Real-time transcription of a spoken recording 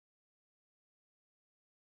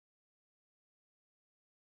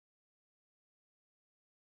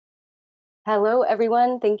Hello,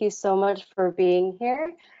 everyone. Thank you so much for being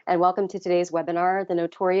here, and welcome to today's webinar, The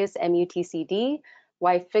Notorious MUTCD,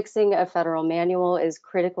 Why Fixing a Federal Manual is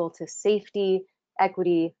Critical to Safety,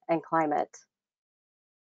 Equity, and Climate.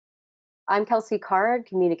 I'm Kelsey Card,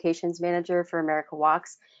 Communications Manager for America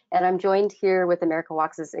Walks, and I'm joined here with America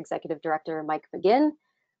Walks' Executive Director, Mike McGinn.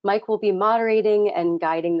 Mike will be moderating and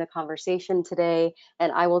guiding the conversation today,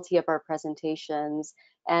 and I will tee up our presentations,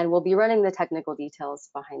 and we'll be running the technical details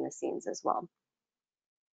behind the scenes as well.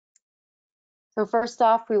 So first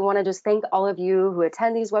off, we want to just thank all of you who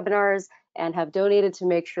attend these webinars and have donated to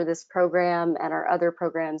make sure this program and our other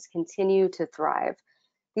programs continue to thrive.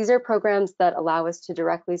 These are programs that allow us to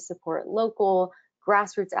directly support local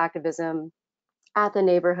grassroots activism at the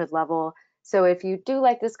neighborhood level. So if you do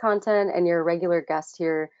like this content and you're a regular guest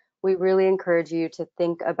here, we really encourage you to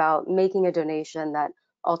think about making a donation that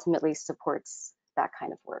ultimately supports that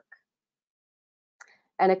kind of work.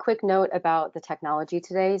 And a quick note about the technology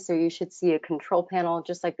today. So you should see a control panel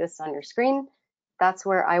just like this on your screen. That's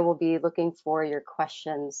where I will be looking for your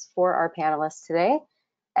questions for our panelists today.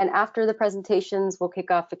 And after the presentations, we'll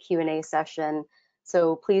kick off a Q&A session.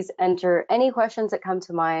 So please enter any questions that come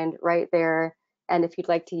to mind right there. And if you'd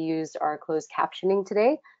like to use our closed captioning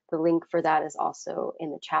today, the link for that is also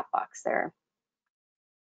in the chat box there.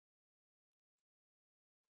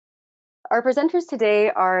 Our presenters today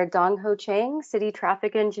are Dong Ho Chang, City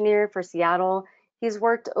Traffic Engineer for Seattle. He's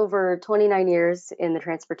worked over 29 years in the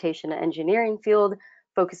transportation and engineering field,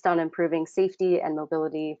 focused on improving safety and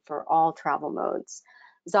mobility for all travel modes.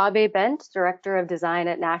 Zabe Bent, Director of Design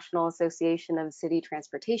at National Association of City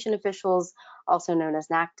Transportation Officials, also known as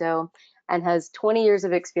NACTO, and has 20 years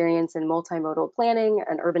of experience in multimodal planning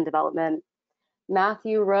and urban development.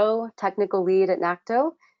 Matthew Rowe, Technical Lead at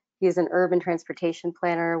NACTO. He is an urban transportation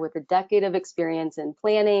planner with a decade of experience in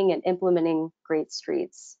planning and implementing great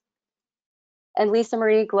streets. And Lisa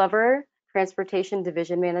Marie Glover, Transportation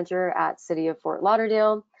Division Manager at City of Fort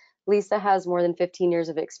Lauderdale. Lisa has more than 15 years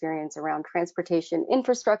of experience around transportation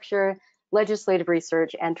infrastructure, legislative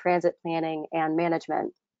research, and transit planning and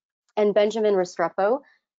management. And Benjamin Restrepo,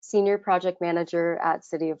 Senior Project Manager at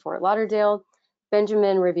City of Fort Lauderdale.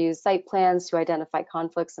 Benjamin reviews site plans to identify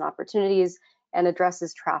conflicts and opportunities and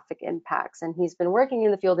addresses traffic impacts. And he's been working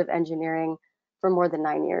in the field of engineering for more than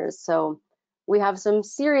 9 years. So we have some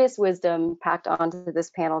serious wisdom packed onto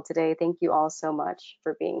this panel today. Thank you all so much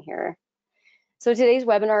for being here. So today's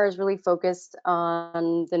webinar is really focused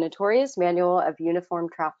on the Notorious Manual of Uniform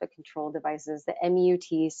Traffic Control Devices, the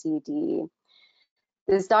MUTCD.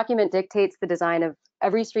 This document dictates the design of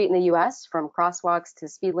every street in the US, from crosswalks to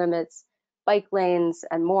speed limits, bike lanes,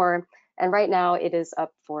 and more. And right now it is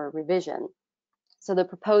up for revision. So the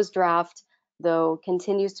proposed draft, though,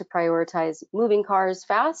 continues to prioritize moving cars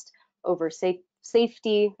fast over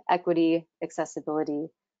safety, equity, accessibility,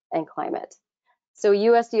 and climate. So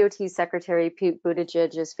USDOT Secretary Pete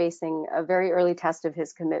Buttigieg is facing a very early test of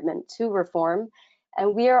his commitment to reform.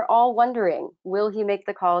 And we are all wondering, will he make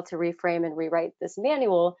the call to reframe and rewrite this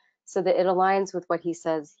manual so that it aligns with what he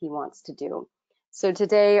says he wants to do? So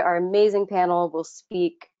today, our amazing panel will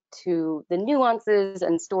speak to the nuances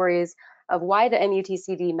and stories of why the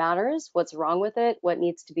MUTCD matters, what's wrong with it, what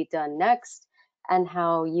needs to be done next, and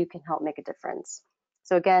how you can help make a difference.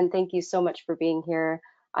 So again, thank you so much for being here.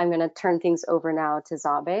 I'm going to turn things over now to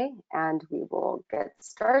Zabe, and we will get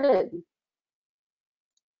started.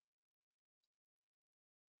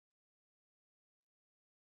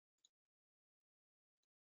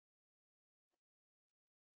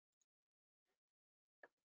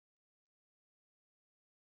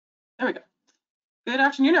 There we go. Good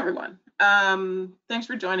afternoon, everyone. Thanks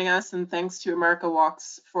for joining us, and thanks to America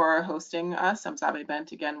Walks for hosting us. I'm Zabe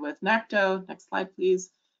Bent again with NACTO. Next slide,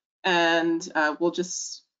 please. And we'll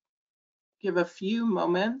just give a few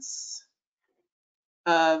moments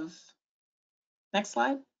of, next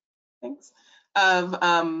slide, thanks, of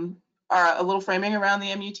a little framing around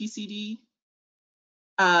the MUTCD.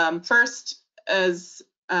 First, as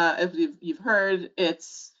you've heard,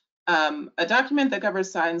 it's a document that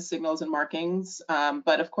governs signs, signals, and markings.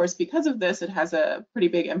 But of course, because of this, it has a pretty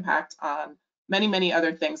big impact on many, many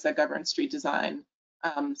other things that govern street design,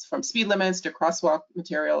 from speed limits to crosswalk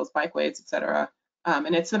materials, bikeways, etc.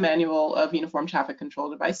 And it's the Manual of Uniform Traffic Control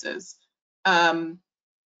Devices.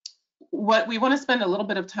 What we want to spend a little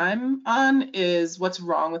bit of time on is what's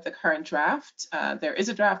wrong with the current draft. There is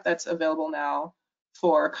a draft that's available now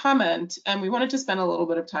for comment, and we wanted to spend a little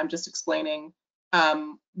bit of time just explaining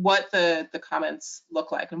what the comments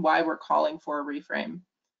look like and why we're calling for a reframe.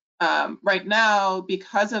 Right now,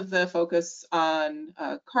 because of the focus on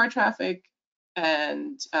car traffic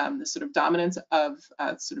and the sort of dominance of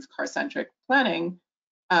sort of car-centric planning,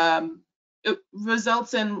 it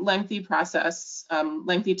results in lengthy process,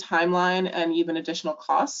 lengthy timeline, and even additional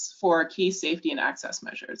costs for key safety and access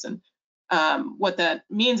measures. And what that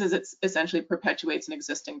means is it essentially perpetuates an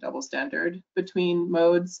existing double standard between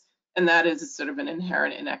modes, and that is sort of an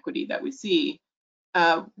inherent inequity that we see.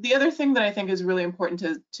 The other thing that I think is really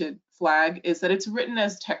important to flag is that it's written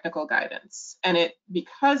as technical guidance, and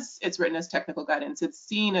because it's written as technical guidance, it's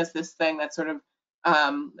seen as this thing that sort of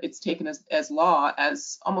it's taken as law,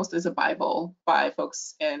 as almost as a Bible by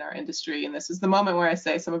folks in our industry. And this is the moment where I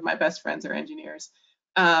say some of my best friends are engineers.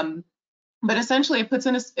 But essentially, it puts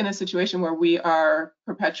us in a situation where we are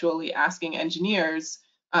perpetually asking engineers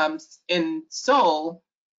in Seoul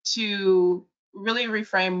to really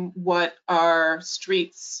reframe what our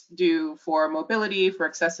streets do for mobility, for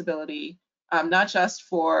accessibility, not just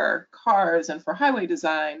for cars and for highway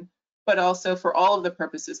design, but also for all of the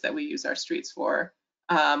purposes that we use our streets for,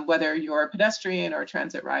 whether you're a pedestrian or a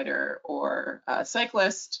transit rider or a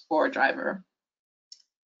cyclist or a driver.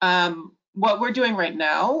 What we're doing right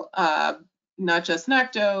now, not just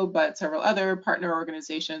NACTO, but several other partner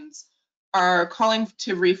organizations, are calling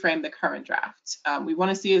to reframe the current draft. We want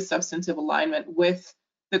to see a substantive alignment with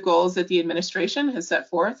the goals that the administration has set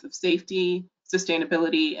forth of safety,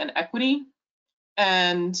 sustainability, and equity,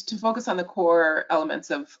 and to focus on the core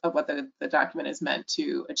elements of what the document is meant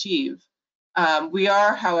to achieve. We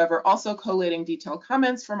are, however, also collating detailed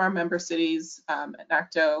comments from our member cities at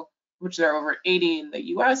NACTO, which there are over 80 in the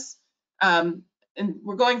US. And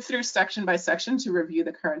we're going through section by section to review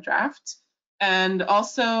the current draft, and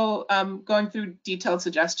also going through detailed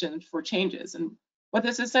suggestions for changes. And what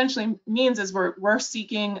this essentially means is we're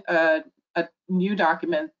seeking a new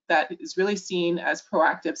document that is really seen as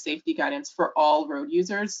proactive safety guidance for all road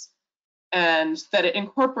users, and that it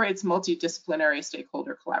incorporates multidisciplinary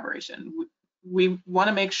stakeholder collaboration. We want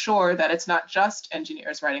to make sure that it's not just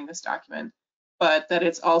engineers writing this document, but that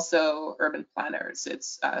it's also urban planners,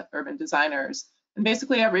 it's urban designers, and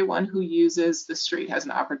basically everyone who uses the street has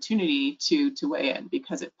an opportunity to weigh in,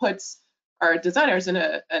 because it puts our designers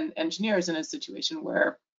and engineers in a situation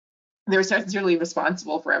where they're essentially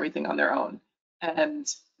responsible for everything on their own. And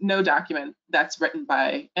no document that's written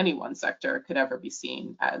by any one sector could ever be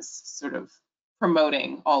seen as sort of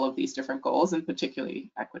promoting all of these different goals, and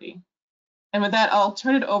particularly equity. And with that, I'll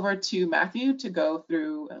turn it over to Matthew to go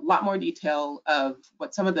through a lot more detail of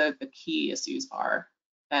what some of the key issues are,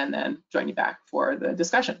 and then join you back for the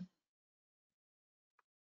discussion.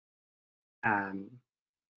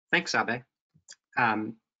 Thanks, Abe.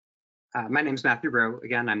 My name is Matthew Rowe.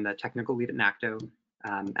 Again, I'm the technical lead at NACTO,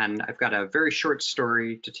 and I've got a very short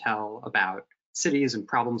story to tell about cities and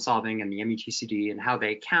problem solving and the MUTCD and how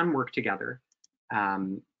they can work together,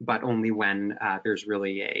 but only when there's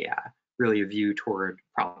really a view toward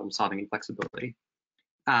problem solving and flexibility.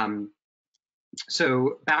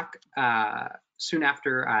 So back soon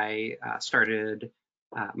after I started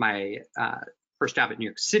my first job at New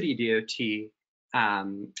York City DOT,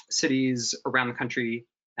 cities around the country,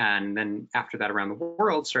 and then after that around the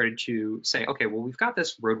world, started to say, okay, well, we've got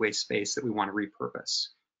this roadway space that we want to repurpose.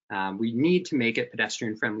 We need to make it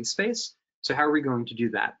pedestrian-friendly space. So how are we going to do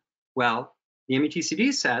that? Well, the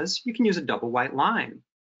MUTCD says you can use a double white line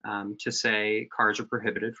to say cars are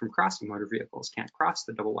prohibited from crossing, motor vehicles can't cross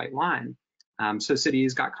the double white line. So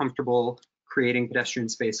cities got comfortable creating pedestrian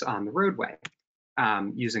space on the roadway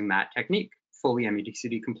using that technique, fully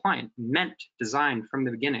MUTCD compliant, designed from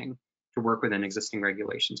the beginning to work within existing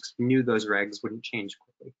regulations, because we knew those regs wouldn't change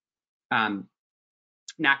quickly.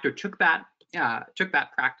 NACTO took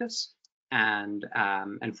that practice and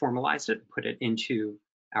formalized it, put it into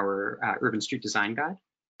our Urban Street Design Guide,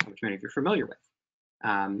 which many of you are familiar with.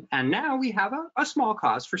 And now we have a small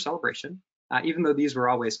cause for celebration. Even though these were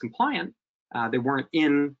always compliant, they weren't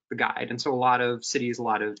in the guide. And so a lot of cities, a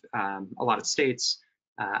lot of states,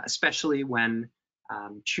 especially when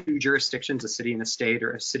two jurisdictions, a city and a state,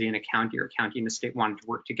 or a city and a county, or a county and a state, wanted to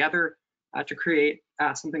work together to create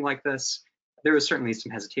something like this, there was certainly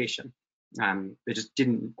some hesitation. They just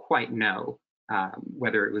didn't quite know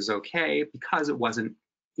whether it was okay because it wasn't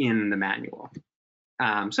in the manual.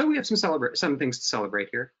 So we have some things to celebrate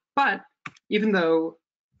here. But even though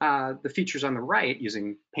the features on the right,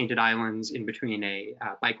 using painted islands in between a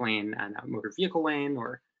bike lane and a motor vehicle lane,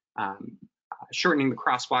 or shortening the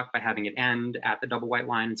crosswalk by having it end at the double white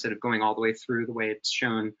line instead of going all the way through the way it's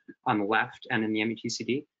shown on the left and in the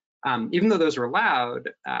MUTCD, even though those are allowed,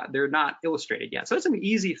 they're not illustrated yet. So it's an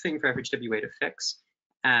easy thing for FHWA to fix,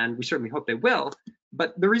 and we certainly hope they will.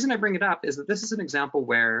 But the reason I bring it up is that this is an example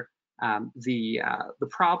where the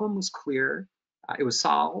problem was clear, it was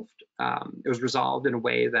solved. It was resolved in a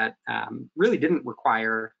way that really didn't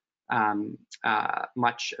require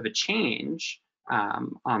much of a change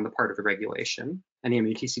on the part of the regulation. And the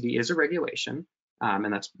MUTCD is a regulation,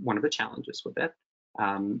 and that's one of the challenges with it.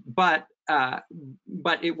 But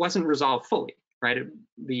it wasn't resolved fully, right?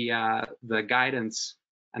 The guidance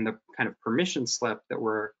and the kind of permission slip that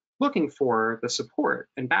we're looking for, the support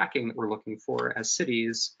and backing that we're looking for as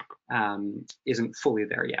cities, isn't fully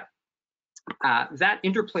there yet. That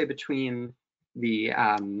interplay between the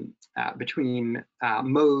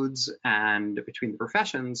modes and between the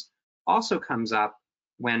professions also comes up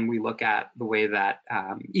when we look at the way that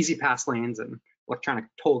easy pass lanes and electronic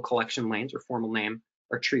toll collection lanes, or formal name,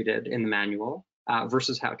 are treated in the manual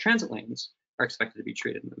versus how transit lanes are expected to be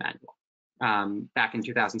treated in the manual. Back in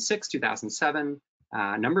 2006, 2007,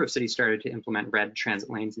 a number of cities started to implement red transit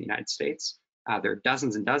lanes in the United States. There are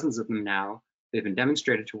dozens and dozens of them now. They've been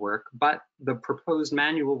demonstrated to work, but the proposed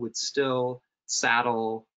manual would still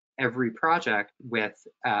saddle every project with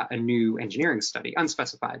a new engineering study,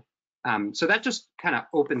 unspecified. So that just kind of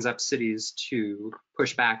opens up cities to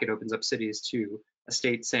push back. It opens up cities to a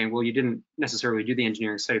state saying, well, you didn't necessarily do the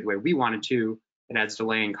engineering study the way we wanted to. It adds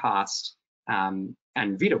delay and cost and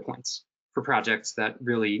veto points for projects that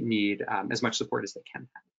really need as much support as they can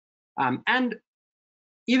have. And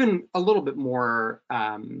even a little bit more,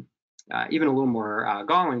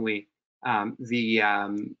 gallingly,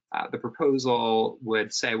 the proposal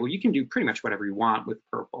would say, well, you can do pretty much whatever you want with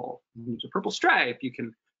purple. Use a purple stripe. You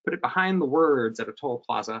can put it behind the words at a toll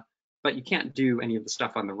plaza, but you can't do any of the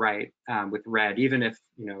stuff on the right with red, even if,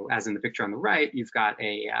 as in the picture on the right, you've got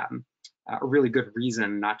a really good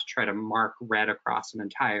reason not to try to mark red across an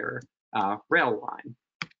entire rail line.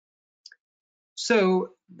 So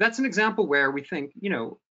that's an example where we think,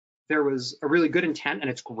 there was a really good intent, and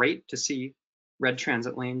it's great to see red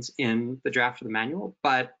transit lanes in the draft of the manual,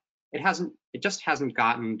 but it just hasn't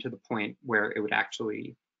gotten to the point where it would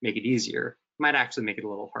actually make it easier. It might actually make it a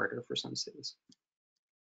little harder for some cities.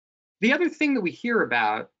 The other thing that we hear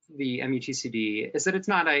about the MUTCD is that it's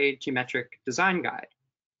not a geometric design guide,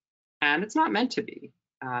 and it's not meant to be,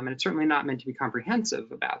 and it's certainly not meant to be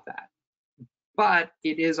comprehensive about that. But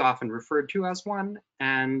it is often referred to as one,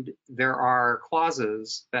 and there are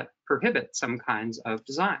clauses that prohibit some kinds of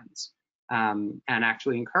designs and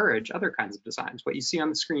actually encourage other kinds of designs. What you see on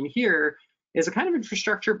the screen here is a kind of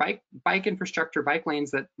infrastructure, bike infrastructure, bike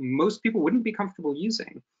lanes that most people wouldn't be comfortable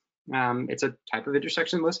using. It's a type of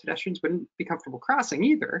intersection most pedestrians wouldn't be comfortable crossing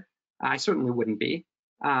either. I certainly wouldn't be.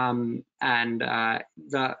 The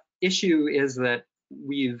issue is that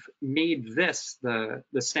we've made this the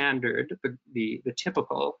standard, the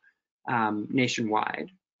typical nationwide.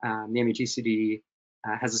 The MUTCD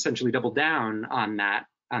has essentially doubled down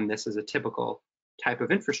on this as a typical type of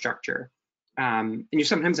infrastructure. And you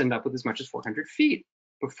sometimes end up with as much as 400 feet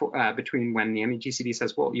between when the MUTCD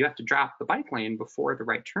says, well, you have to drop the bike lane before the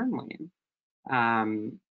right turn lane.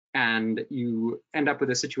 And you end up with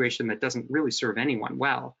a situation that doesn't really serve anyone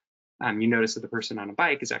well. You notice that the person on a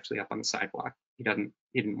bike is actually up on the sidewalk. He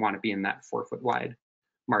didn't want to be in that 4-foot wide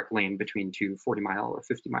marked lane between two 40-mile or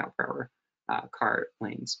 50-mile-per-hour car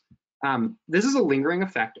lanes. This is a lingering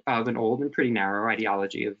effect of an old and pretty narrow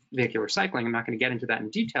ideology of vehicular cycling. I'm not going to get into that in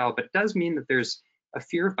detail, but it does mean that there's a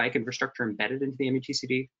fear of bike infrastructure embedded into the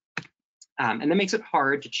MUTCD, and that makes it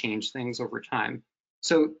hard to change things over time.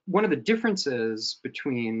 So one of the differences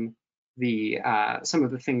between some of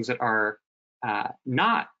the things that are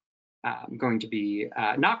not going to be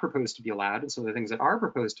not proposed to be allowed, and some of the things that are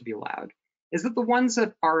proposed to be allowed, is that the ones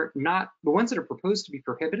that are proposed to be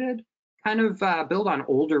prohibited kind of build on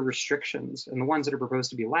older restrictions, and the ones that are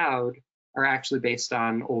proposed to be allowed are actually based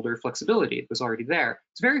on older flexibility that was already there.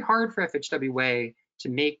 It's very hard for FHWA to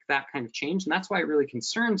make that kind of change, and that's why it really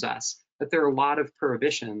concerns us that there are a lot of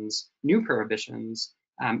prohibitions, new prohibitions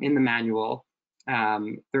in the manual. There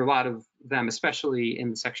are a lot of them, especially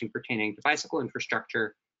in the section pertaining to bicycle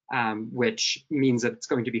infrastructure, which means that it's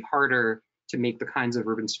going to be harder to make the kinds of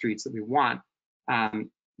urban streets that we want.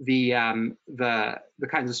 The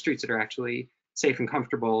kinds of streets that are actually safe and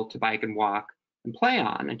comfortable to bike and walk and play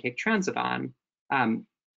on and take transit on.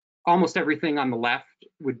 Almost everything on the left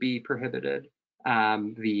would be prohibited.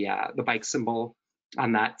 The bike symbol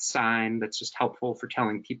on that sign that's just helpful for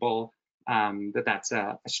telling people that that's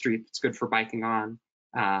a street that's good for biking on.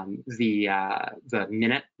 The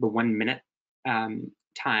 1 minute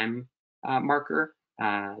time marker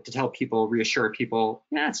to tell people, reassure people,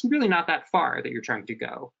 yeah, it's really not that far that you're trying to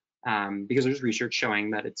go, because there's research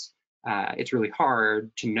showing that it's really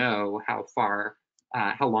hard to know how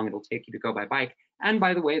long it'll take you to go by bike. And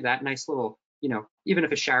by the way, that nice little even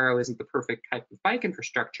if a Sharrow isn't the perfect type of bike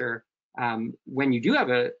infrastructure, when you do have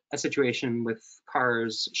a situation with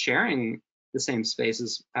cars sharing the same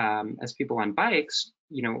spaces as people on bikes,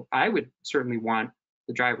 I would certainly want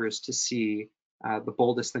the drivers to see the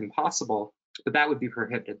boldest thing possible, but that would be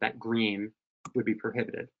prohibited. That green would be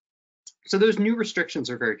prohibited. So those new restrictions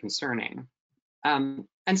are very concerning. And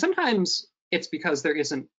sometimes it's because there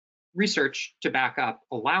isn't research to back up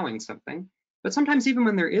allowing something, but sometimes even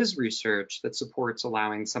when there is research that supports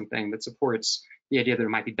allowing something, that supports the idea that it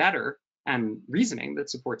might be better, and reasoning that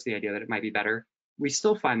supports the idea that it might be better, we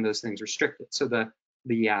still find those things restricted. So the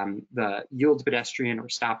yield pedestrian or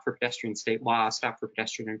stop for pedestrian state law, stop for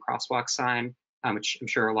pedestrian and crosswalk sign, which I'm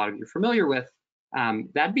sure a lot of you are familiar with,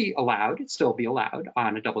 that'd be allowed, it'd still be allowed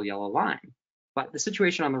on a double yellow line. But the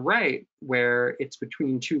situation on the right, where it's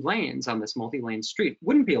between two lanes on this multi-lane street,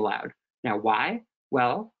 wouldn't be allowed. Now, why?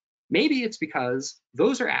 Well, maybe it's because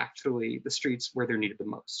those are actually the streets where they're needed the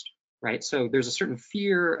most, right? So there's a certain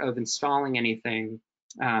fear of installing anything.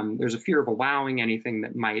 There's a fear of allowing anything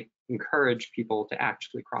that might encourage people to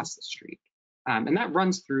actually cross the street. And that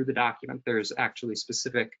runs through the document. There's actually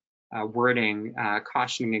specific wording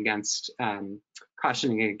cautioning against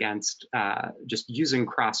just using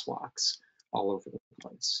crosswalks all over the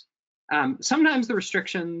place. Sometimes the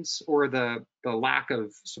restrictions or the lack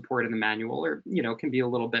of support in the manual can be a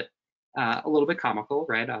little bit comical,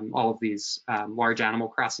 right? All of these large animal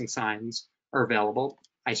crossing signs are available.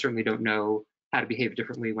 I certainly don't know how to behave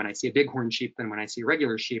differently when I see a bighorn sheep than when I see a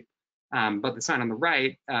regular sheep. But the sign on the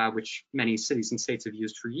right, which many cities and states have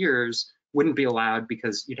used for years, wouldn't be allowed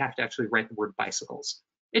because you'd have to actually write the word bicycles.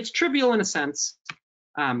 It's trivial in a sense,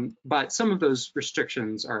 but some of those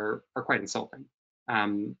restrictions are quite insulting.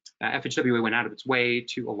 FHWA went out of its way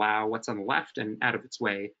to allow what's on the left and out of its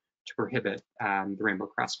way to prohibit the rainbow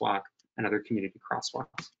crosswalk and other community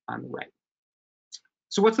crosswalks on the right.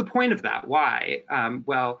 So what's the point of that? Why?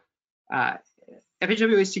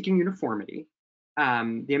 FHWA is seeking uniformity. The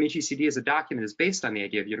MUTCD as a document is based on the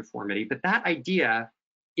idea of uniformity, but that idea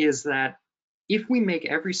is that if we make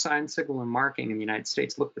every sign, signal, and marking in the United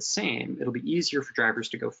States look the same, it'll be easier for drivers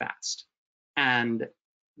to go fast. And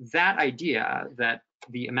that idea, that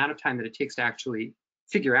the amount of time that it takes to actually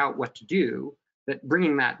figure out what to do, that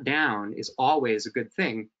bringing that down is always a good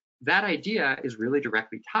thing, that idea is really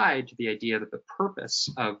directly tied to the idea that the purpose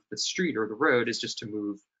of the street or the road is just to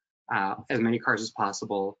move as many cars as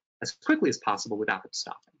possible, as quickly as possible without them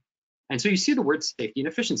stopping. And so you see the word safety and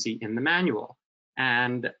efficiency in the manual.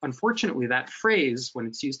 And unfortunately, that phrase, when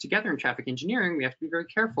it's used together in traffic engineering, we have to be very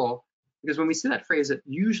careful, because when we see that phrase, it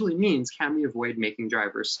usually means, can we avoid making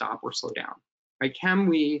drivers stop or slow down, right? Can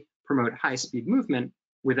we promote high-speed movement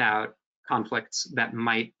without conflicts that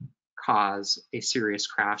might cause a serious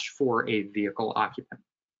crash for a vehicle occupant?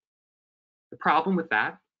 The problem with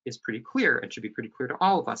that is pretty clear. It should be pretty clear to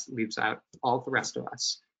all of us. It leaves out all of the rest of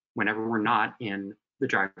us whenever we're not in the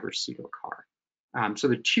driver's seat of a car. So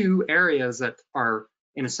the two areas that are,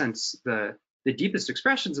 in a sense, the deepest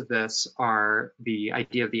expressions of this are the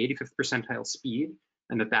idea of the 85th percentile speed,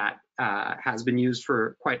 and that has been used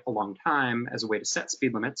for quite a long time as a way to set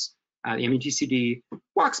speed limits. The MUTCD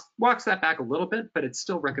walks that back a little bit, but it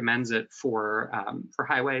still recommends it for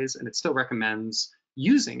highways, and it still recommends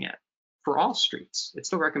using it for all streets. It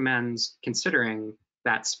still recommends considering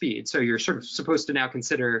that speed. So you're sort of supposed to now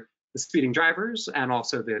consider the speeding drivers and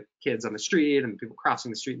also the kids on the street and the people crossing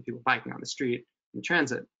the street and people biking on the street and the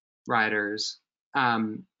transit riders.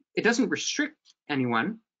 It doesn't restrict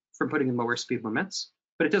anyone from putting in lower speed limits,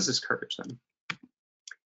 but it does discourage them.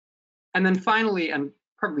 And then finally, and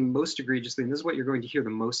probably most egregiously, and this is what you're going to hear the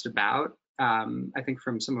most about, I think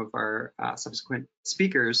from some of our subsequent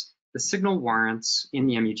speakers, the signal warrants in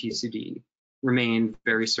the MUTCD remain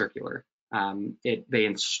very circular. They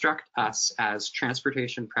instruct us as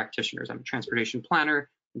transportation practitioners. I'm a transportation planner.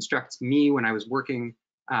 Instructs me when I was working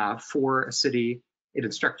for a city. It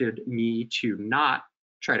instructed me to not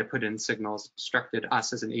try to put in signals. It instructed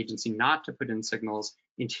us as an agency not to put in signals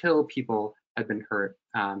until people had been hurt.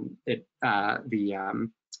 The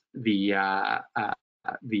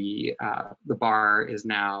bar is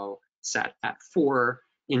now set at 4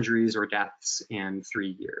 injuries or deaths in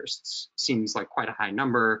 3 years. It seems like quite a high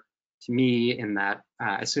number to me, in that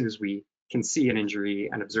as soon as we can see an injury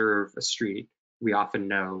and observe a street, we often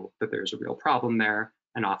know that there's a real problem there,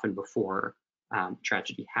 and often before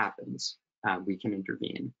tragedy happens, we can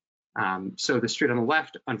intervene. So the street on the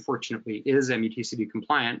left, unfortunately, is MUTCD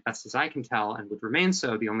compliant, best as I can tell, and would remain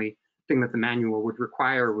so. The only thing that the manual would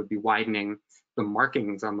require would be widening the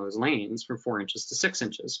markings on those lanes from 4 inches to 6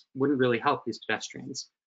 inches. Wouldn't really help these pedestrians.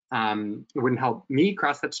 It wouldn't help me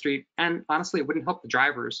cross that street, and honestly, it wouldn't help the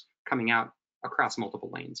drivers coming out across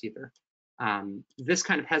multiple lanes either. This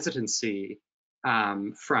kind of hesitancy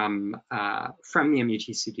from the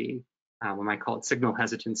MUTCD, we might call it signal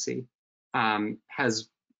hesitancy, has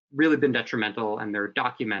really been detrimental, and there are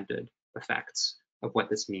documented effects of what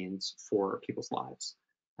this means for people's lives,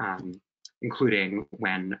 including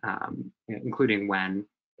when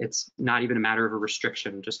it's not even a matter of a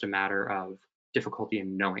restriction, just a matter of difficulty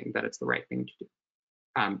in knowing that it's the right thing to do.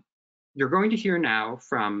 You're going to hear now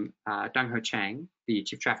from Dong-Ho Chang, the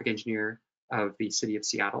Chief Traffic Engineer of the City of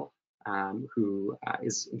Seattle, who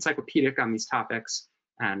is encyclopedic on these topics,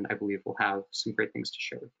 and I believe will have some great things to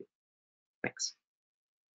share with you. Thanks.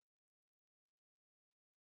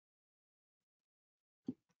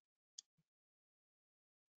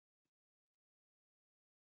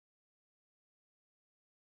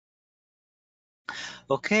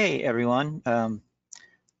 Okay, everyone.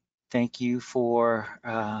 Thank you for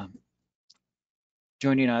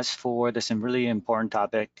joining us for this really important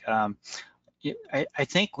topic. I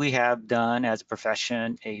think we have done as a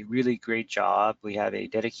profession a really great job. We have a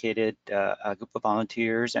dedicated group of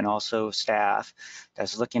volunteers and also staff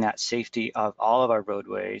that's looking at safety of all of our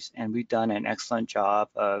roadways, and we've done an excellent job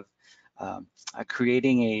of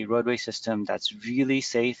creating a roadway system that's really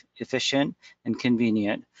safe, efficient, and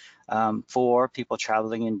convenient for people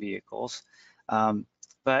traveling in vehicles.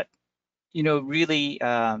 But really,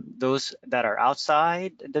 those that are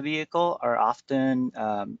outside the vehicle are often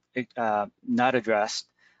not addressed.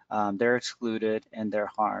 They're excluded and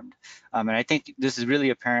they're harmed. And I think this is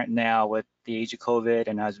really apparent now with the age of COVID,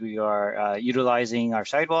 and as we are utilizing our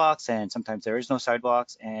sidewalks, and sometimes there is no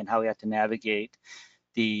sidewalks, and how we have to navigate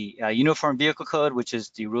the Uniform Vehicle Code, which is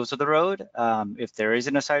the rules of the road. If there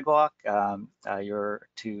isn't a sidewalk, you're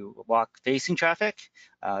to walk facing traffic.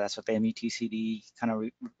 That's what the MUTCD kind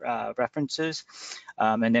of references.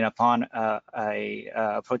 And then upon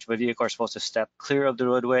approach of a vehicle, are supposed to step clear of the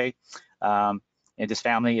roadway. And this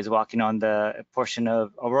family is walking on the portion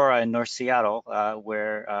of Aurora in North Seattle,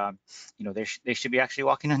 where they should be actually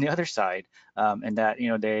walking on the other side, and that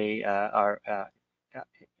they are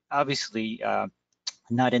obviously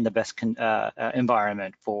not in the best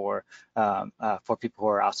environment for people who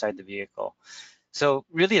are outside the vehicle. So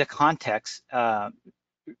really the context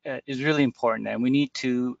is really important, and we need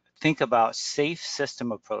to think about safe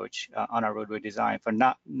system approach on our roadway design for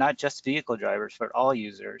not just vehicle drivers, but all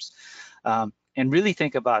users, and really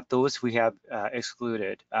think about those we have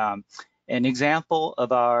excluded. An example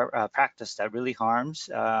of our practice that really harms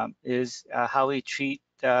is how we treat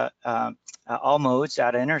all modes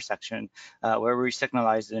at an intersection where we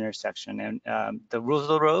signalize the intersection. And the rules of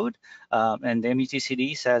the road and the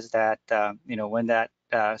MUTCD says that when that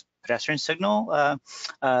pedestrian signal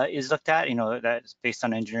is looked at, that's based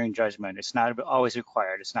on engineering judgment. It's not always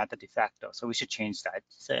required. It's not the de facto. So we should change that.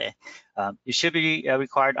 Say it should be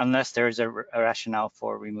required unless there is a rationale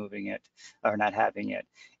for removing it or not having it.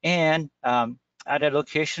 And at a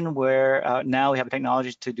location where now we have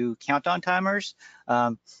technology to do countdown timers,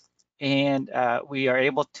 and we are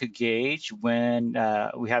able to gauge when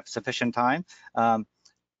we have sufficient time.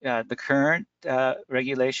 The current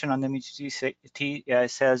regulation on the MUTCD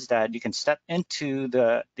says that you can step into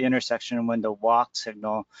the intersection when the walk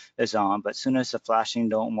signal is on, but as soon as the flashing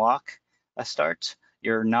don't walk starts,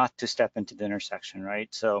 you're not to step into the intersection,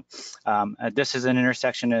 right? So this is an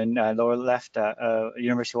intersection in lower left,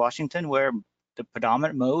 University of Washington, where the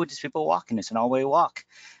predominant mode is people walking. It's an all-way walk.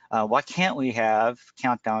 Why can't we have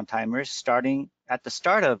countdown timers starting at the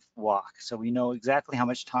start of walk, so we know exactly how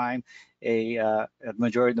much time a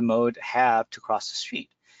majority of the mode have to cross the street?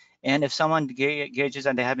 And if someone gauges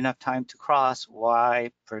and they have enough time to cross,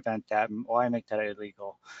 why prevent that? Why make that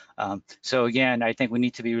illegal? So again, I think we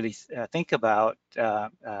need to be really think about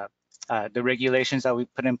the regulations that we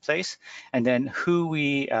put in place, and then who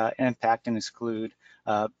we impact and exclude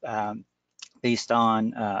based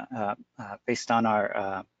on our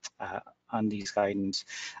on these guidance.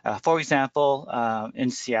 For example,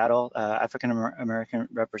 in Seattle, African American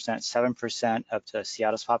represent 7% of the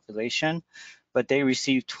Seattle's population, but they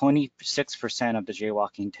receive 26% of the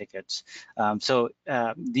jaywalking tickets. So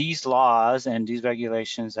these laws and these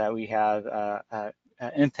regulations that we have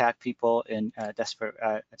impact people in desperate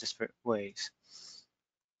ways.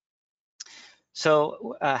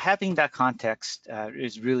 So having that context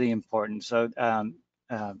is really important. So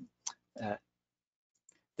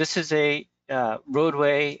this is a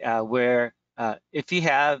roadway where if you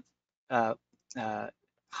have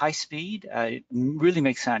high speed, it really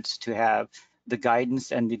makes sense to have the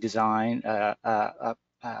guidance and the design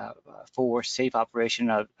for safe operation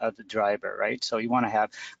of the driver, right? So you want to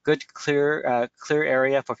have good, clear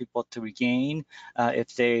area for people to regain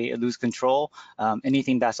if they lose control.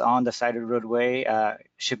 Anything that's on the side of the roadway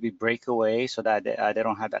should be breakaway so that they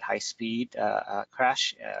don't have that high speed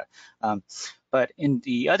crash. But in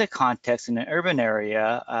the other context, in an urban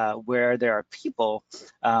area where there are people,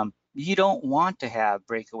 you don't want to have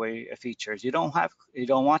breakaway features. You don't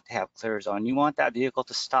want to have clear zone. You want that vehicle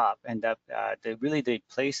to stop, and that the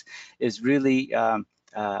place is really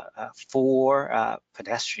for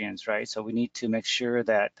pedestrians, right? So we need to make sure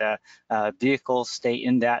that vehicles stay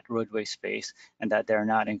in that roadway space and that they're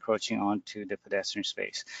not encroaching onto the pedestrian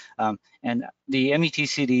space. And the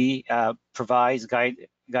MUTCD provides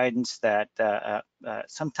guidance that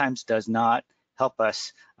sometimes does not help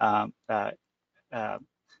us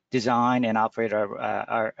design and operate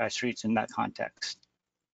our streets in that context.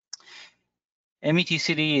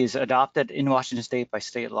 MUTCD is adopted in Washington State by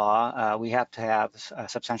state law. We have to have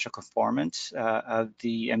substantial conformance of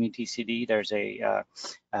the MUTCD. There's a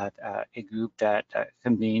group that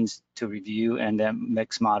convenes to review and then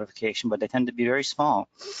makes modification, but they tend to be very small.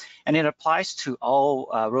 And it applies to all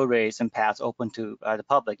roadways and paths open to the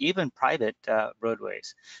public, even private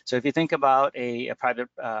roadways. So if you think about a private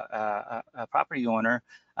property owner,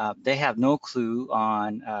 they have no clue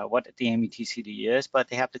on what the MUTCD is, but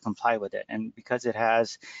they have to comply with it. And because it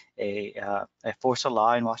has a force of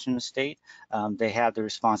law in Washington State, they have the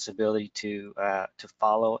responsibility to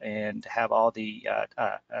follow and have all the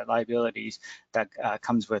liabilities that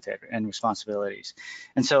comes with it and responsibilities.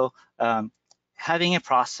 And so having a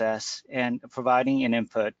process and providing an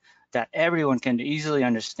input that everyone can easily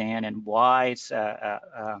understand and why it's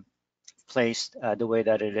placed the way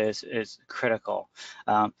that it is critical.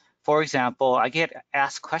 For example, I get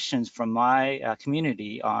asked questions from my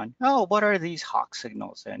community on, oh, what are these hawk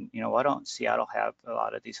signals? And, you know, why don't Seattle have a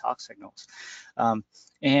lot of these hawk signals?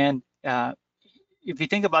 If you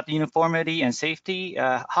think about the uniformity and safety,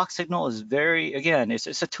 hawk signal is very, again,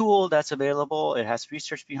 it's a tool that's available. It has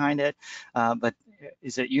research behind it, but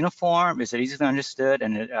is it uniform? Is it easily understood?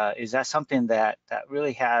 And is that something that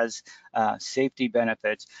really has safety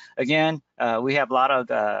benefits? Again, we have a lot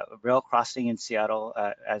of rail crossing in Seattle,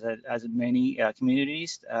 as many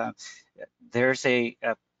communities. There's a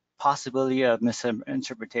possibility of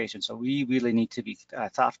misinterpretation. So we really need to be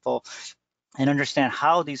thoughtful and understand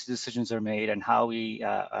how these decisions are made and how we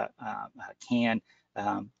can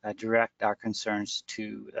direct our concerns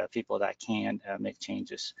to people that can make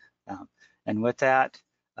changes. And with that,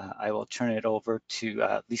 I will turn it over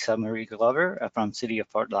to Lisa Marie Glover from City of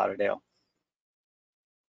Fort Lauderdale.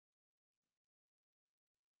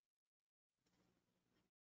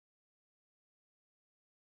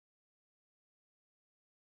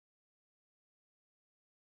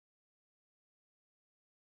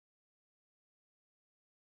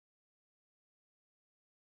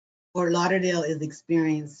 Fort Lauderdale is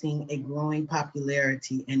experiencing a growing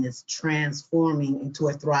popularity and is transforming into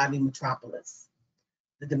a thriving metropolis.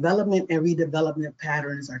 The development and redevelopment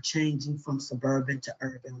patterns are changing from suburban to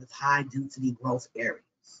urban with high density growth areas.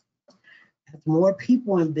 As more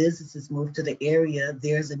people and businesses move to the area,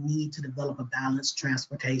 there's a need to develop a balanced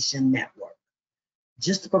transportation network.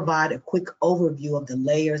 Just to provide a quick overview of the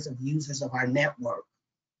layers of users of our network,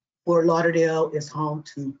 Fort Lauderdale is home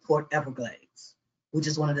to Port Everglades, which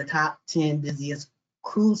is one of the top 10 busiest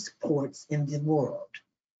cruise ports in the world.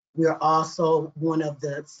 We are also one of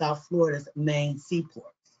the South Florida's main seaports.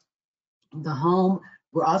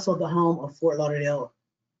 We're also the home of Fort Lauderdale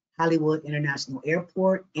Hollywood International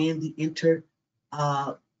Airport and the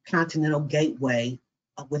Intercontinental Gateway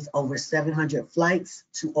with over 700 flights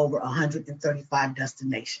to over 135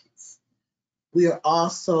 destinations. We are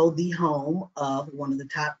also the home of one of the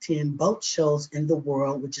top 10 boat shows in the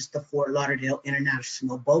world, which is the Fort Lauderdale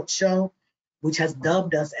International Boat Show, which has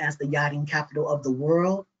dubbed us as the yachting capital of the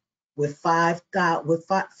world, with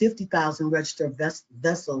 50,000 registered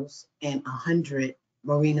vessels and 100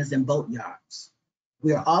 marinas and boat yards.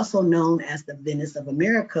 We are also known as the Venice of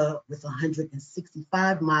America with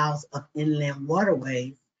 165 miles of inland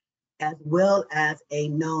waterways, as well as a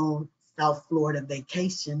known South Florida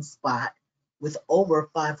vacation spot with over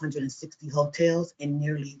 560 hotels and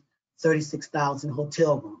nearly 36,000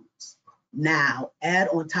 hotel rooms. Now, add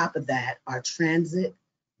on top of that our transit,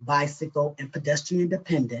 bicycle, and pedestrian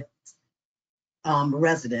dependent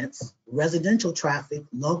residents, residential traffic,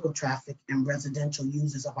 local traffic, and residential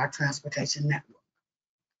users of our transportation network.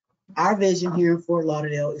 Our vision here in Fort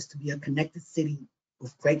Lauderdale is to be a connected city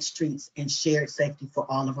with great streets and shared safety for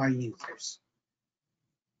all of our users.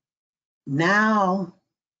 Now,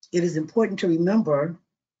 it is important to remember,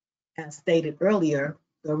 as stated earlier,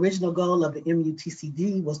 The original goal of the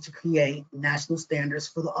MUTCD was to create national standards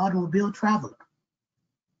for the automobile traveler.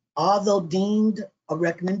 Although deemed a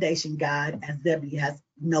recommendation guide, as Debbie has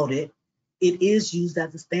noted, it is used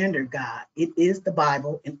as a standard guide. It is the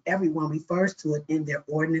Bible, and everyone refers to it in their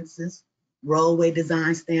ordinances, roadway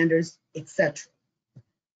design standards, etc.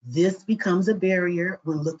 This becomes a barrier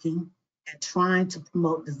when looking at trying to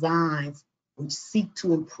promote designs which seek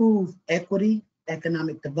to improve equity,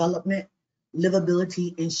 economic development,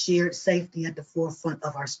 livability, and shared safety at the forefront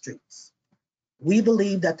of our streets. We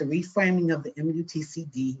believe that the reframing of the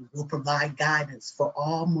MUTCD will provide guidance for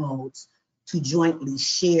all modes to jointly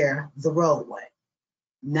share the roadway.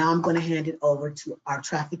 Now I'm going to hand it over to our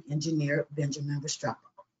traffic engineer, Benjamin Restrepo.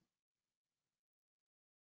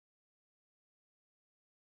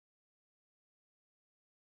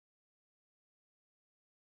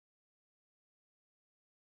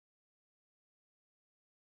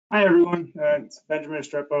 Hi, everyone. It's Benjamin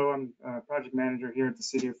Restrepo. I'm project manager here at the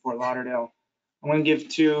City of Fort Lauderdale. I'm going to give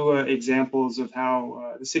two examples of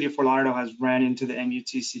how the City of Fort Lauderdale has ran into the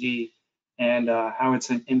MUTCD and how it's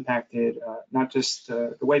impacted not just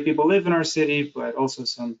the way people live in our city, but also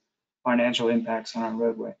some financial impacts on our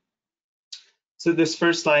roadway. So this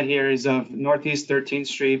first slide here is of Northeast 13th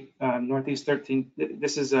Street. Northeast 13th,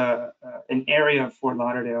 this is an area of Fort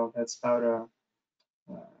Lauderdale that's about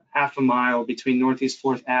half a mile between Northeast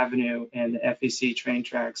 4th Avenue and the FEC train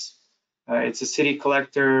tracks. It's a city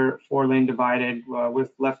collector, 4-lane divided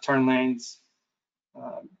with left turn lanes.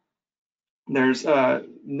 There's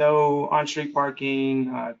no on-street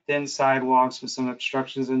parking, thin sidewalks with some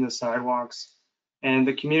obstructions in the sidewalks. And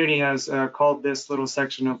the community has called this little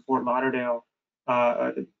section of Fort Lauderdale,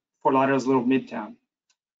 Fort Lauderdale's little midtown.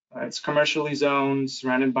 It's commercially zoned,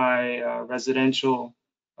 surrounded by residential,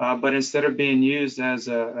 but instead of being used as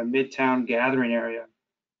a midtown gathering area,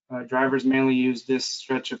 drivers mainly use this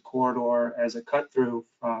stretch of corridor as a cut through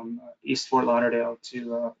from East Fort Lauderdale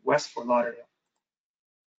to West Fort Lauderdale.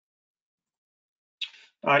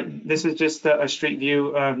 This is just a street view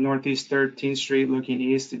of Northeast 13th Street looking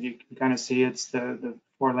east. If you can kind of see, it's the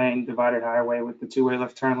 4-lane divided highway with the 2-way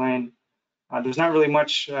left turn lane. There's not really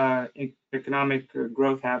much economic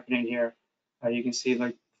growth happening here. You can see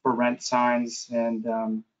like for rent signs and,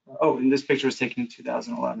 and this picture was taken in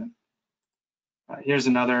 2011. Here's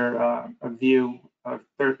another view of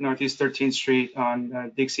Northeast 13th Street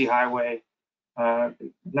on Dixie Highway.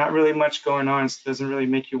 Not really much going on. It doesn't really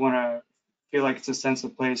make you want to feel like it's a sense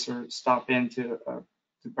of place or stop in to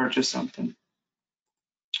purchase something.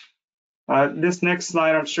 This next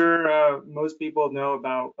slide, I'm sure most people know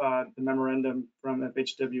about the memorandum from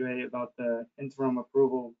FHWA about the interim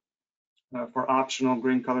approval for optional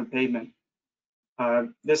green colored pavement.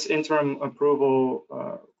 This interim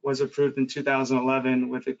approval was approved in 2011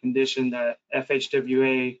 with a condition that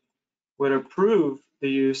FHWA would approve the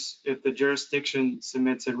use if the jurisdiction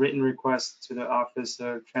submits a written request to the Office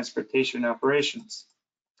of Transportation Operations.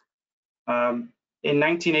 In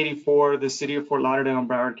 1984, the City of Fort Lauderdale and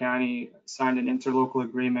Broward County signed an interlocal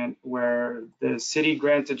agreement where the city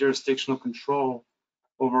granted jurisdictional control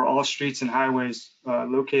over all streets and highways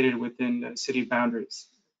located within the city boundaries,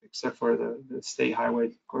 except for the state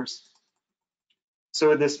highways, of course. So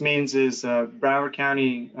what this means is Broward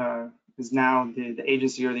County is now the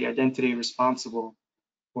agency or the entity responsible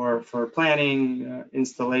for planning,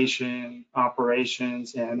 installation,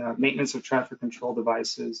 operations, and maintenance of traffic control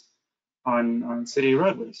devices on city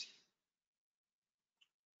roadways.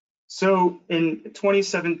 So in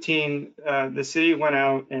 2017, the city went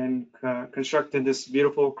out and constructed this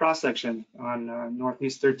beautiful cross-section on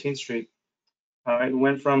Northeast 13th Street. It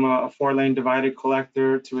went from a 4-lane divided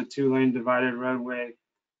collector to a 2-lane divided roadway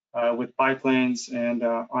with bike lanes and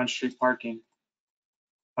on-street parking.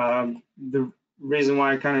 The reason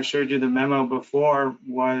why I kind of showed you the memo before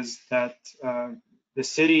was that the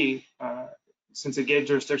city, since it gave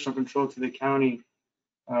jurisdictional control to the county,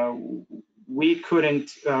 we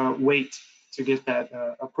couldn't wait to get that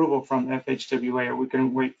approval from FHWA, or we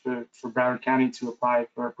couldn't wait for Broward County to apply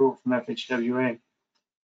for approval from FHWA.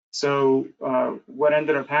 So what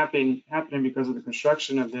ended up happening because of the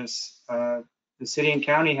construction of this, the city and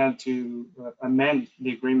county had to amend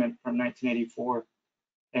the agreement from 1984,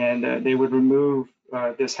 and they would remove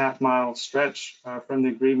this half-mile stretch from the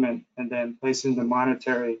agreement and then place in the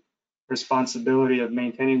monetary responsibility of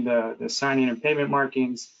maintaining the signing and pavement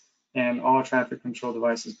markings and all traffic control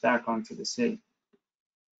devices back onto the city.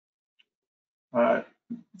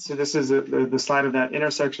 So this is the slide of that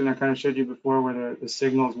intersection I kind of showed you before, where the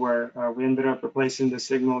signals were. We ended up replacing the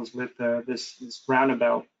signals with this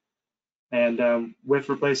roundabout. And with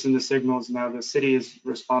replacing the signals, now the city is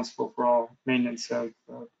responsible for all maintenance of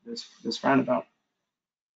this roundabout.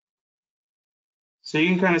 So you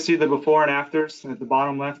can kind of see the before and afters. At the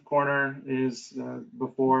bottom left corner is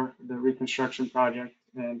before the reconstruction project,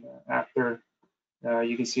 and after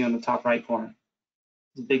you can see on the top right corner.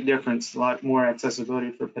 It's a big difference, a lot more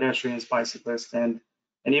accessibility for pedestrians, bicyclists, and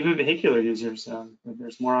even vehicular users.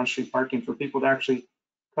 There's more on-street parking for people to actually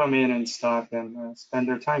come in and stop and spend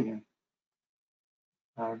their time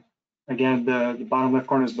here. Again, the bottom left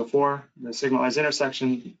corner is before the signalized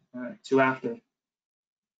intersection to after.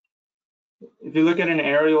 If you look at an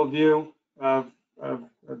aerial view of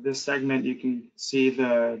this segment, you can see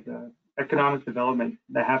the economic development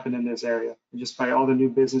that happened in this area, just by all the new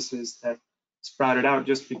businesses that sprouted out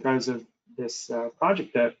just because of this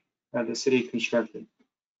project that the city constructed.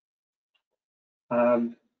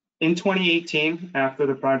 In 2018, after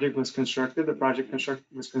the project was constructed,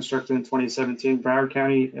 was constructed in 2017, Broward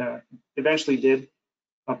County eventually did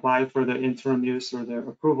apply for the interim use or the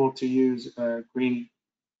approval to use green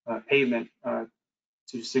pavement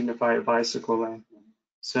to signify a bicycle lane.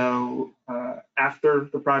 So after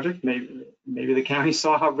the project, maybe the county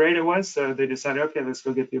saw how great it was, so they decided, okay, let's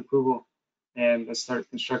go get the approval and let's start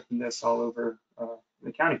constructing this all over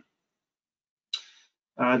the county.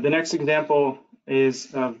 The next example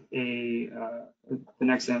is of the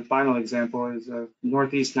next and final example is of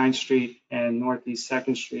Northeast 9th Street and Northeast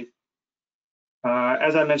 2nd Street.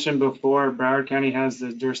 As I mentioned before, Broward County has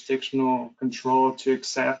the jurisdictional control to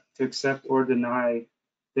accept or deny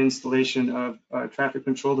the installation of traffic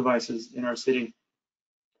control devices in our city.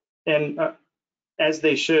 And as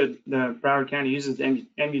they should, the Broward County uses the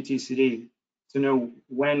MUTCD to know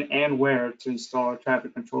when and where to install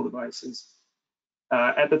traffic control devices.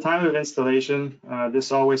 At the time of installation,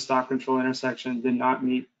 this always stop control intersection did not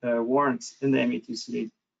meet the warrants in the MUTCD.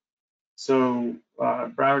 So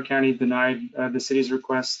Broward County denied the city's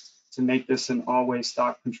request to make this an always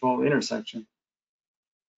stop control intersection.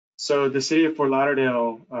 So the city of Fort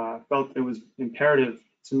Lauderdale felt it was imperative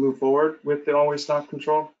to move forward with the always stop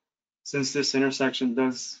control, since this intersection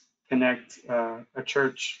does connect a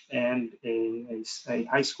church and a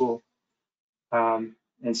high school.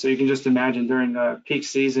 And so you can just imagine during the peak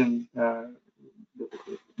season,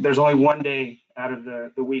 there's only one day out of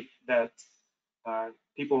the week that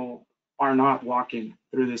people are not walking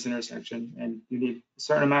through this intersection, and you need a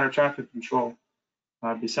certain amount of traffic control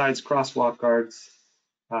besides crosswalk guards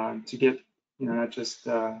to get, not just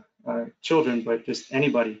children, but just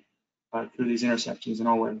anybody through these intersections in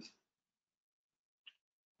all ways.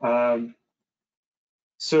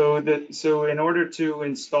 So in order to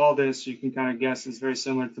install this, you can kind of guess it's very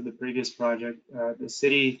similar to the previous project. The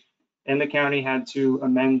city and the county had to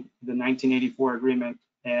amend the 1984 agreement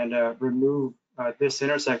and remove this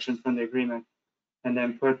intersection from the agreement, and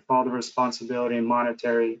then put all the responsibility and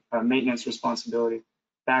monetary maintenance responsibility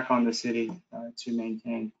back on the city to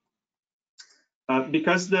maintain.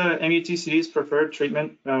 Because the MUTCD's preferred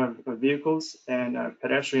treatment of vehicles and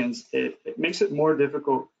pedestrians, it makes it more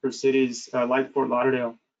difficult for cities like Fort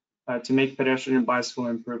Lauderdale to make pedestrian and bicycle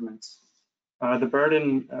improvements. The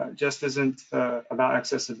burden just isn't about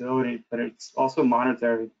accessibility, but it's also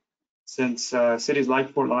monetary, since cities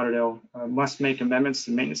like Fort Lauderdale must make amendments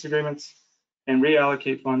to maintenance agreements and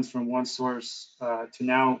reallocate funds from one source to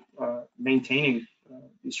now maintaining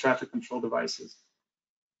these traffic control devices.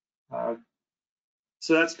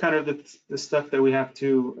 So that's kind of the stuff that we have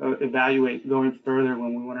to evaluate going further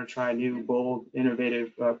when we want to try new, bold,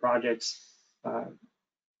 innovative projects.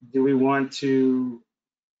 Do we want to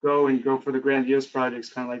go for the grandiose projects,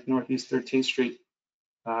 kind of like Northeast 13th Street?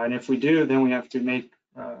 And if we do, then we have to make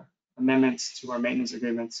amendments to our maintenance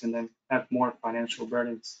agreements and then have more financial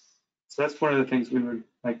burdens. So that's one of the things we would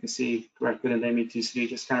like to see corrected in the MUTCD,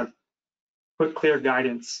 just kind of put clear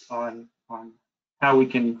guidance on how we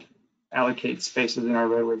can allocate spaces in our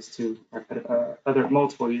roadways to our other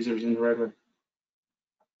multiple users in the roadway.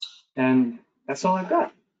 And that's all I've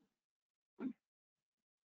got.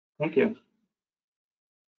 Thank you.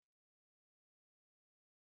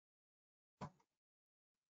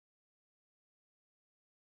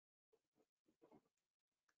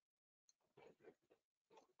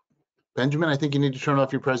 Benjamin, I think you need to turn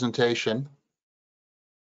off your presentation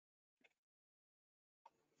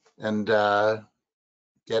and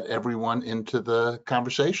get everyone into the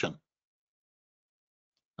conversation.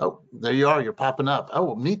 Oh, there you are. You're popping up.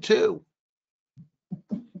 Oh, me too.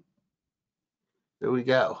 There we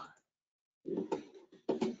go.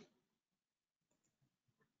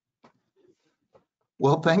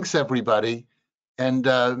 Well, thanks, everybody. And,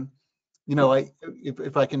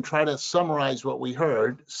 if I can try to summarize what we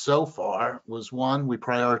heard so far was, one, we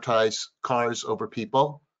prioritize cars over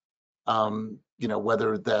people. You know,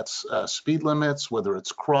 whether that's speed limits, whether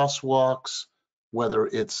it's crosswalks, whether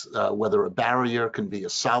it's whether a barrier can be a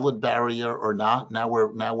solid barrier or not. Now we're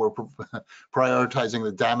prioritizing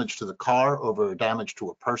the damage to the car over damage to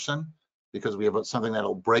a person, because we have something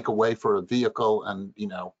that'll break away for a vehicle and, you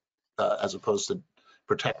know, as opposed to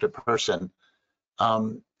protect a person.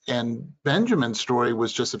 And Benjamin's story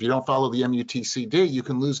was just, if you don't follow the MUTCD, you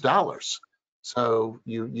can lose dollars. So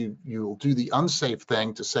you'll do the unsafe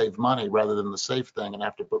thing to save money rather than the safe thing and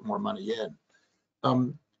have to put more money in.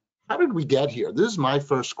 How did we get here? This is my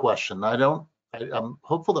first question. I'm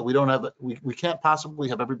hopeful that we don't have, we can't possibly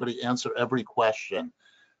have everybody answer every question.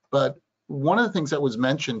 But one of the things that was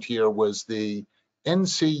mentioned here was the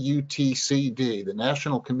NCUTCD, the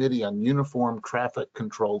National Committee on Uniform Traffic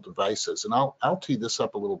Control Devices. And I'll tee this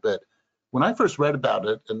up a little bit. When I first read about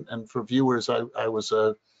it, and for viewers, I was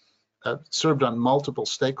served on multiple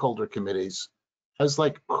stakeholder committees. I was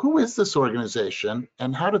like, who is this organization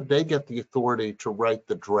and how did they get the authority to write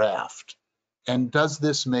the draft? And does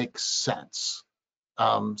this make sense?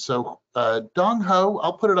 So Dong Ho,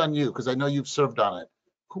 I'll put it on you because I know you've served on it.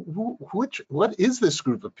 What is this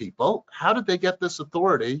group of people? How did they get this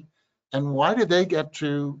authority? And why did they get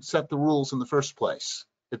to set the rules in the first place,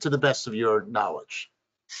 to the best of your knowledge?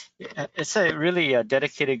 It's a really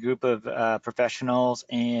dedicated group of professionals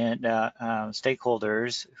and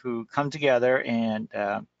stakeholders who come together and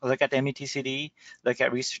look at the MUTCD, look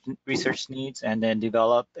at research needs, and then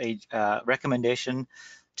develop a recommendation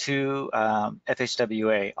to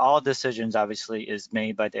FHWA. All decisions obviously is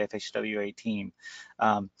made by the FHWA team.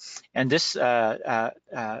 And this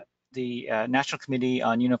the National Committee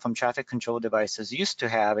on Uniform Traffic Control Devices used to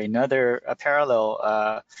have a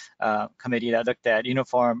parallel committee that looked at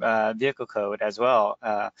uniform vehicle code as well.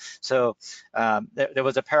 So there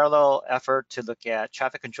was a parallel effort to look at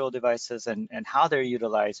traffic control devices and how they're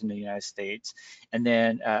utilized in the United States. And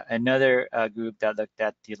then another group that looked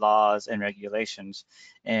at the laws and regulations.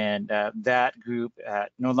 And that group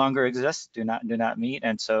no longer exists, do not meet.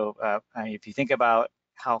 And so if you think about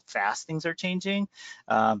how fast things are changing,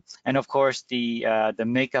 and of course the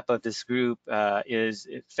makeup of this group is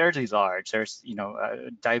fairly large. There's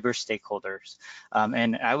diverse stakeholders,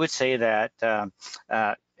 and I would say that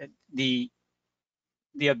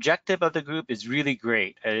the objective of the group is really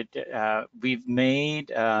great. We've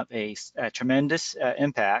made a tremendous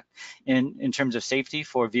impact in terms of safety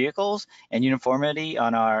for vehicles and uniformity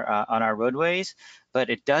on our roadways, but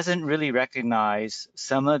it doesn't really recognize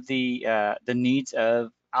some of the needs of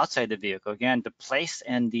outside the vehicle, again, the place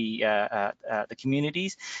and the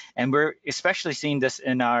communities, and we're especially seeing this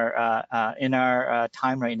in our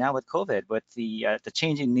time right now with COVID, with the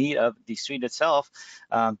changing need of the street itself.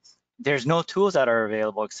 There's no tools that are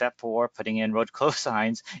available except for putting in road close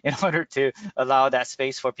signs in order to allow that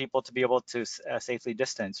space for people to be able to safely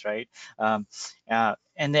distance, right? And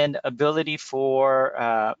then ability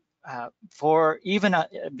for even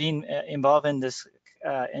being involved in this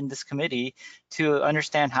committee to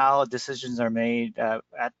understand how decisions are made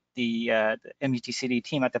at the MUTCD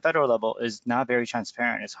team at the federal level is not very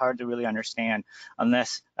transparent. It's hard to really understand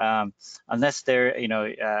unless there, you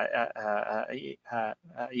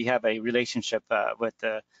have a relationship with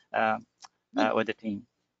the team.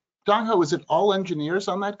 Dong Ho, is it all engineers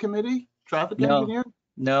on that committee? Traffic engineers?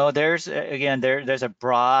 No, there's there's a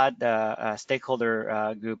broad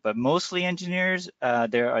stakeholder group, but mostly engineers.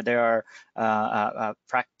 There are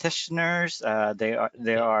practitioners. There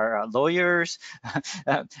are lawyers.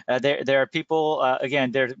 There are people.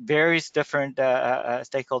 Again, there are various different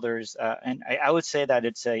stakeholders, and I would say that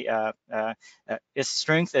its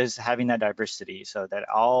strength is having that diversity, so that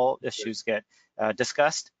all issues get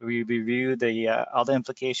discussed. We review all the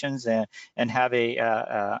implications and have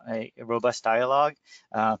a robust dialogue.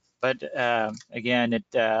 But again, it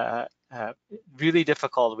really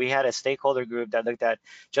difficult. We had a stakeholder group that looked at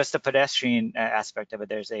just the pedestrian aspect of it.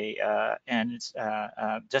 There's and it's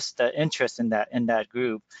just the interest in that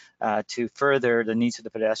group to further the needs of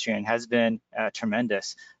the pedestrian has been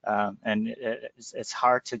tremendous, and it's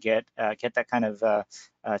hard to get that kind of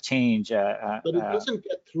change. But it doesn't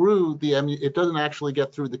get through it doesn't actually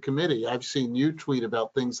get through the committee. I've seen you tweet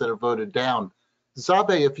about things that are voted down.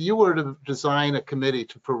 Zabe, if you were to design a committee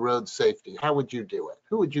for road safety, how would you do it?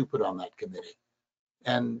 Who would you put on that committee?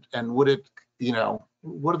 And would it,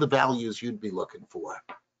 what are the values you'd be looking for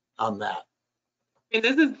on that?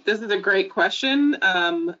 This is a great question.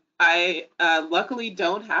 I luckily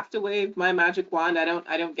don't have to wave my magic wand. I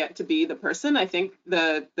don't get to be the person. I think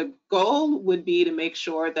the goal would be to make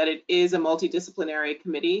sure that it is a multidisciplinary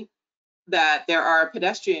committee that there are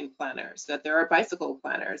pedestrian planners, that there are bicycle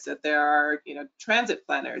planners, that there are, transit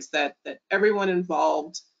planners, that everyone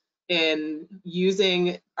involved in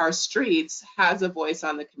using our streets has a voice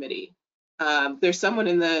on the committee. There's someone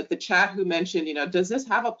in the chat who mentioned, does this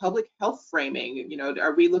have a public health framing?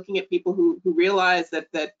 Are we looking at people who realize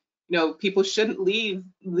that people shouldn't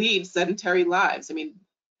lead sedentary lives? I mean,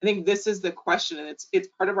 I think this is the question, and it's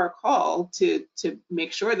part of our call to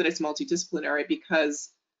make sure that it's multidisciplinary, because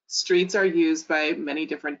streets are used by many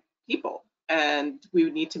different people, and we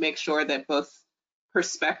need to make sure that both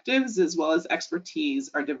perspectives as well as expertise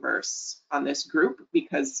are diverse on this group,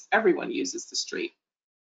 because everyone uses the street.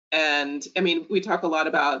 And I mean, we talk a lot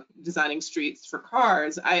about designing streets for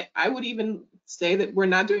cars. I would even say that we're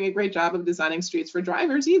not doing a great job of designing streets for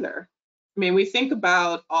drivers either. I mean, we think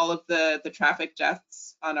about all of the traffic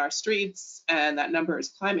deaths on our streets, and that number is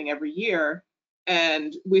climbing every year.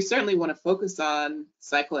 And we certainly want to focus on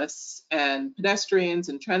cyclists and pedestrians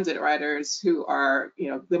and transit riders who are,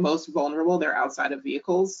 the most vulnerable. They're outside of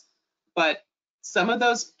vehicles. But some of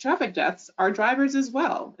those traffic deaths are drivers as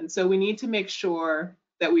well. And so we need to make sure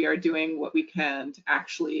that we are doing what we can to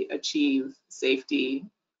actually achieve safety,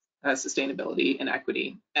 sustainability, and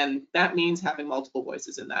equity. And that means having multiple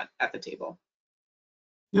voices in that at the table.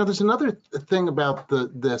 There's another thing about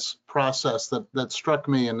this process that struck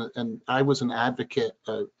me, and I was an advocate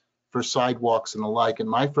for sidewalks and the like, and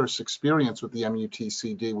my first experience with the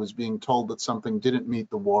MUTCD was being told that something didn't meet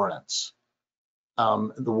the warrants.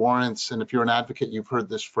 The warrants, and if you're an advocate, you've heard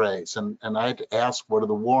this phrase, and I had to ask, what are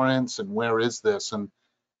the warrants and where is this? And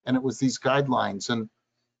it was these guidelines. And,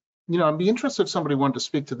 I'd be interested if somebody wanted to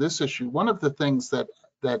speak to this issue. One of the things that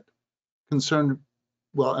concerned,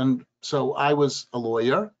 well, and so I was a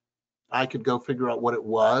lawyer. I could go figure out what it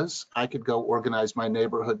was. I could go organize my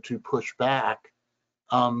neighborhood to push back.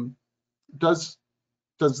 Does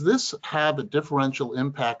this have a differential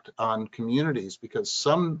impact on communities? Because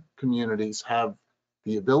some communities have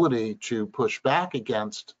the ability to push back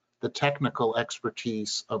against the technical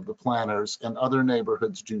expertise of the planners, and other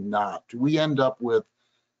neighborhoods do not. Do we end up with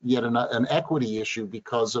yet an equity issue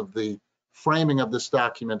because of the framing of this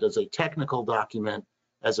document as a technical document,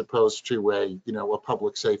 as opposed to a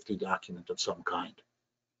public safety document of some kind?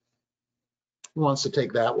 Who wants to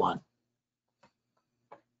take that one?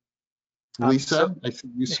 Lisa, I see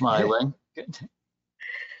you smiling.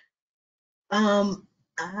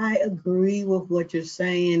 I agree with what you're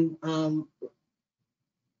saying.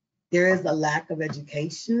 There is a lack of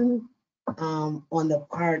education on the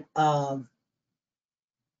part of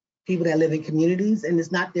people that live in communities, and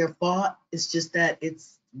it's not their fault. It's just that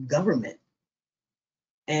it's government.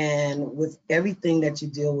 And with everything that you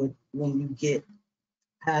deal with when you get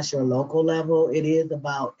past your local level, it is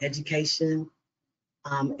about education.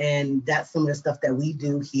 And that's some of the stuff that we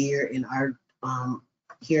do here in our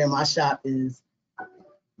here in my shop. Is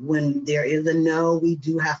when there is a no, we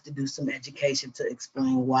do have to do some education to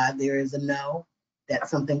explain why there is a no, that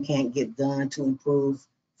something can't get done to improve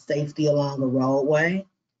safety along the roadway.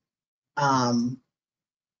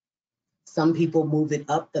 Some people move it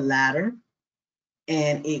up the ladder,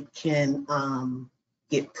 and it can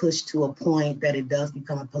get pushed to a point that it does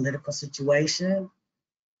become a political situation.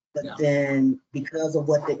 But then, because of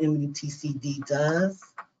what the MUTCD does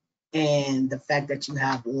and the fact that you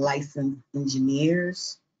have licensed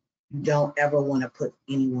engineers, you don't ever want to put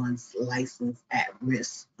anyone's license at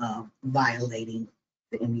risk of violating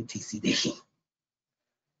the MUTCD.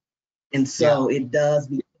 And so it does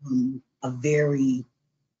become a very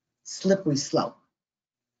slippery slope.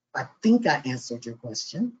 I think I answered your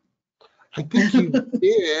question. I think you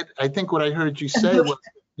did. I think what I heard you say was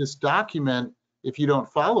this document, if you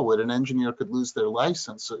don't follow it, an engineer could lose their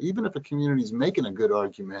license. So even if a community is making a good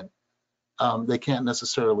argument, they can't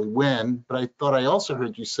necessarily win. But I thought I also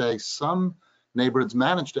heard you say some neighborhoods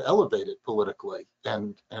manage to elevate it politically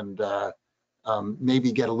and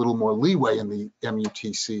maybe get a little more leeway in the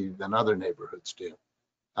MUTC than other neighborhoods do.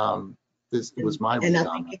 This was my read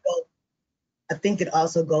on it. I think it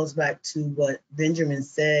also goes back to what Benjamin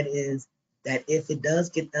said, is that if it does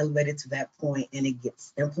get elevated to that point and it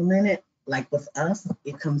gets implemented, like with us,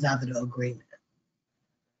 it comes out of the agreement.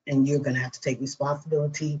 And you're going to have to take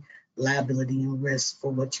responsibility, liability, and risk for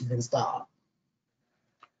what you've installed.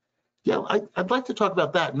 Yeah, I'd like to talk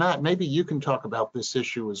about that. Matt, maybe you can talk about this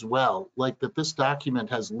issue as well, like that this document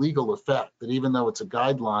has legal effect, that even though it's a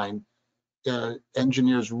guideline,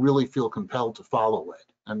 engineers really feel compelled to follow it.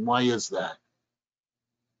 And why is that?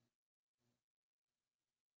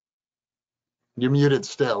 You're muted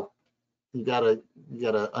still. You gotta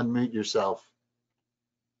unmute yourself.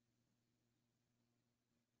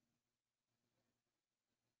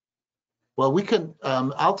 Well, we can,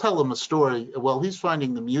 I'll tell him a story. Well, he's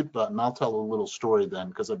finding the mute button. I'll tell a little story then,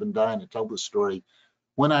 because I've been dying to tell this story.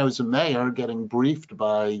 When I was a mayor getting briefed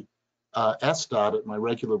by SDOT at my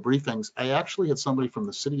regular briefings, I actually had somebody from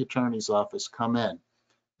the city attorney's office come in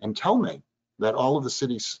and tell me that all of the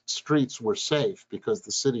city's streets were safe because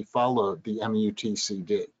the city followed the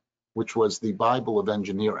MUTCD, which was the Bible of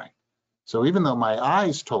engineering. So even though my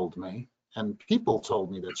eyes told me and people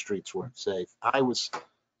told me that streets weren't safe, I was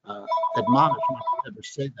admonished not to ever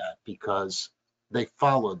say that because they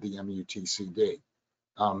followed the MUTCD.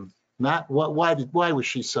 Matt, why was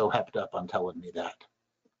she so hepped up on telling me that?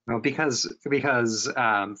 Well, because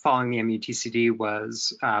following the MUTCD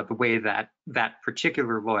was the way that that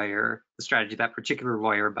particular lawyer, the strategy that particular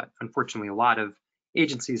lawyer, but unfortunately a lot of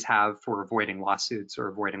agencies have for avoiding lawsuits or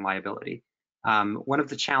avoiding liability. One of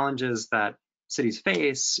the challenges that cities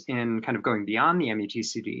face in kind of going beyond the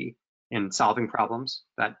MUTCD in solving problems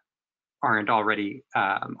that aren't already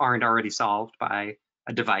solved by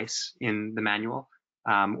a device in the manual,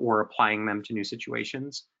 or applying them to new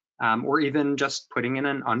situations, or even just putting in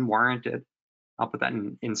an unwarranted, I'll put that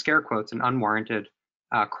in scare quotes, an unwarranted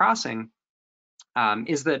crossing,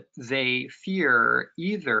 is that they fear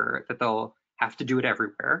either that they'll have to do it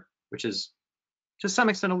everywhere, which is to some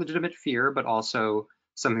extent a legitimate fear, but also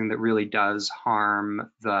something that really does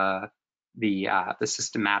harm the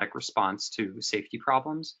systematic response to safety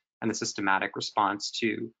problems and the systematic response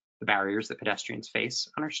to the barriers that pedestrians face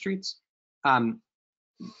on our streets.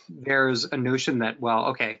 There's a notion that, well,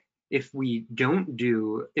 okay, if we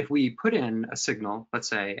put in a signal, let's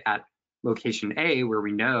say at location A where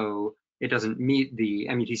we know it doesn't meet the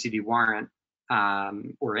MUTCD warrant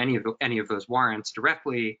or any of those warrants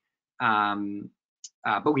directly,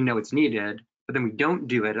 but we know it's needed, but then we don't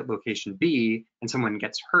do it at location B and someone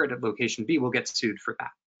gets hurt at location B, we'll get sued for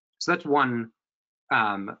that. So that's one,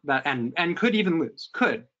 that and could even lose,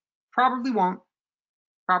 probably won't,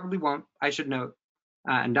 I should note.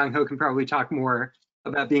 And Dong Ho can probably talk more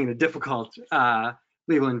about being in a difficult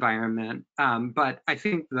legal environment. But I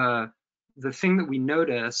think the thing that we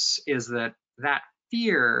notice is that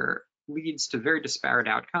fear leads to very disparate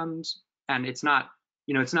outcomes, and it's not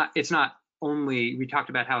only, we talked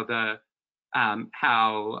about how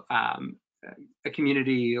a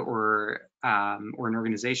community or an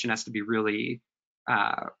organization has to be really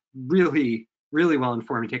well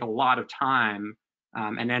informed and take a lot of time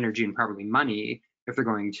and energy and probably money if they're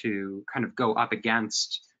going to kind of go up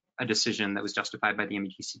against a decision that was justified by the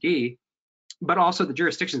MUTCD, but also the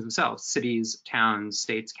jurisdictions themselves, cities, towns,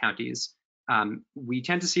 states, counties. We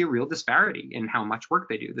tend to see a real disparity in how much work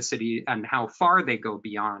they do, the city, and how far they go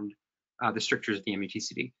beyond the strictures of the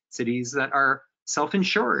MUTCD. Cities that are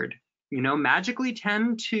self-insured, magically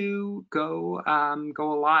tend to go a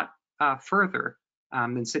lot further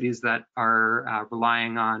than cities that are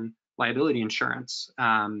relying on liability insurance.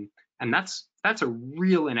 And that's a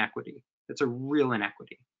real inequity. It's a real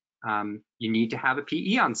inequity. You need to have a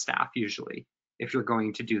PE on staff usually if you're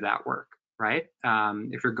going to do that work, right?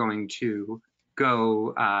 If you're going to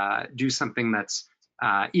go do something that's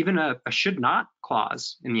even a should not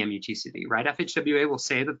clause in the MUTCD, right? FHWA will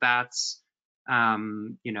say that that's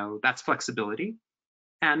flexibility,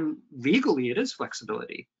 and legally it is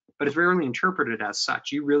flexibility, but it's rarely interpreted as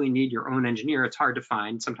such. You really need your own engineer. It's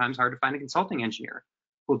sometimes hard to find a consulting engineer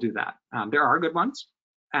who will do that. There are good ones,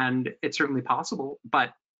 and it's certainly possible,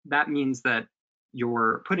 but that means that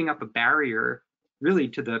you're putting up a barrier really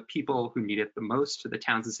to the people who need it the most, to the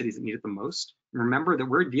towns and cities that need it the most. Remember that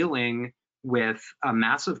we're dealing with a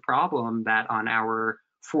massive problem that on our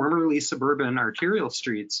formerly suburban arterial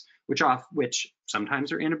streets, which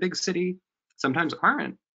sometimes are in a big city, sometimes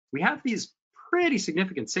aren't, we have these pretty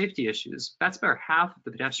significant safety issues. That's about half of the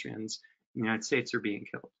pedestrians in the United States are being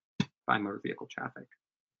killed by motor vehicle traffic.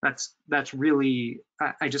 That's really,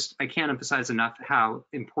 I can't emphasize enough how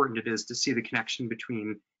important it is to see the connection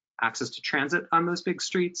between access to transit on those big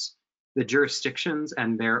streets, the jurisdictions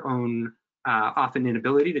and their own often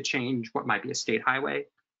inability to change what might be a state highway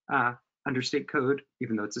under state code,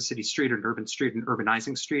 even though it's a city street or an urban street, an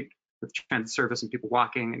urbanizing street with transit service and people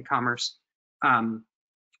walking and commerce,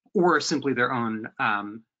 or simply their own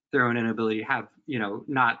inability to have,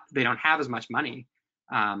 they don't have as much money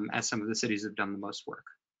as some of the cities have done the most work.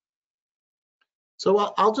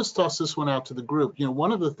 So I'll just toss this one out to the group.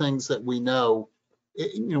 One of the things that we know,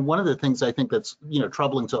 one of the things I think that's,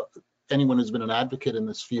 troubling to anyone who's been an advocate in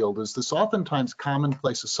this field is this oftentimes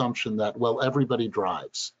commonplace assumption that, well, everybody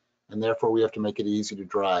drives, and therefore we have to make it easy to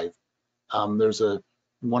drive. There's a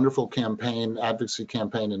wonderful campaign, advocacy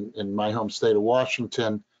campaign in my home state of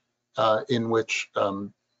Washington, in which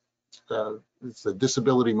it's the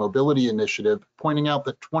Disability Mobility Initiative, pointing out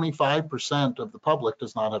that 25% of the public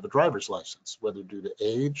does not have a driver's license, whether due to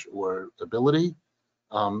age or ability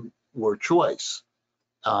or choice.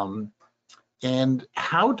 And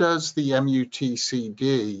how does the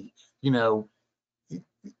MUTCD, you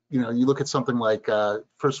look at something like,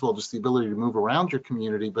 first of all, just the ability to move around your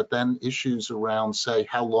community, but then issues around, say,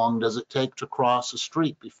 how long does it take to cross a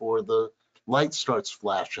street before the light starts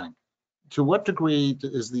flashing? To what degree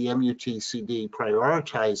is the MUTCD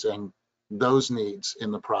prioritizing those needs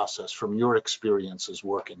in the process from your experiences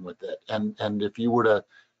working with it? And if you were to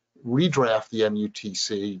redraft the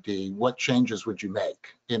MUTCD, what changes would you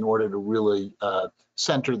make in order to really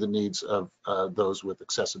center the needs of those with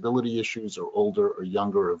accessibility issues or older or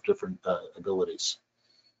younger of different abilities?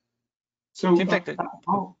 So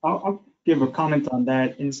I'll give a comment on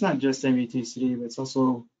that. And it's not just MUTCD, but it's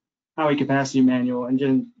also highway capacity manual and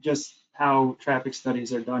then just how traffic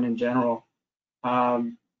studies are done in general.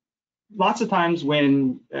 Lots of times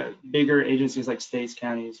when bigger agencies like states,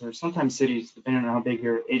 counties, or sometimes cities, depending on how big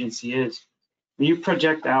your agency is, when you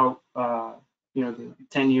project out, the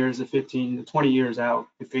 10 years, the 15, the 20 years out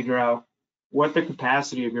to figure out what the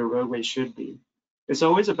capacity of your roadway should be. It's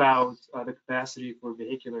always about the capacity for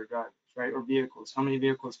vehicular drivers, right, or vehicles. How many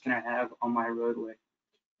vehicles can I have on my roadway?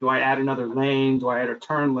 Do I add another lane? Do I add a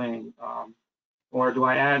turn lane? Or do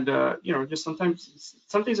I add, just sometimes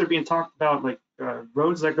some things are being talked about, like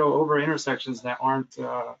roads that go over intersections that aren't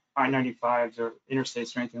I-95s or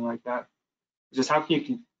interstates or anything like that. Just how can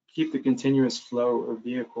you keep the continuous flow of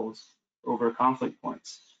vehicles over conflict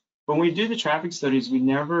points? When we do the traffic studies, we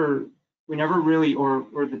never really, or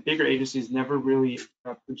the bigger agencies never really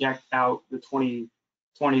project out the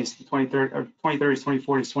 2020s, the 2030s, or 2030s,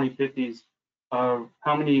 2040s, 2050s of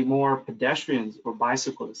how many more pedestrians or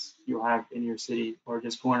bicyclists you'll have in your city or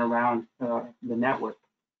just going around the network.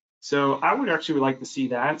 So I would actually like to see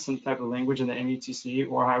that, some type of language in the MUTC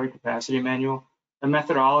or highway capacity manual, a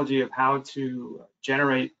methodology of how to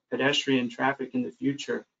generate pedestrian traffic in the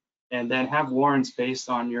future, and then have warrants based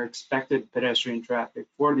on your expected pedestrian traffic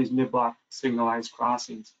for these mid-block signalized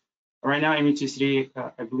crossings. Right now, MUTCD,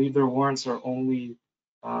 I believe their warrants are only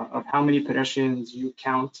of how many pedestrians you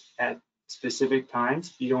count at specific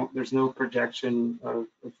times. There's no projection of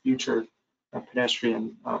future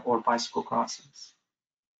pedestrian or bicycle crossings.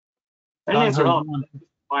 I didn't answer all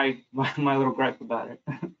my little gripe about it.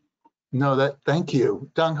 No, thank you.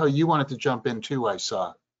 Dong-Ho, you wanted to jump in too, I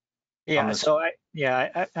saw. Yeah, so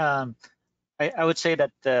I would say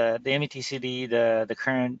that the MUTCD, the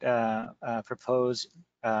current proposed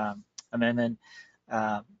amendment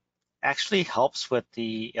actually helps with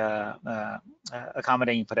the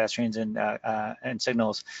accommodating pedestrians and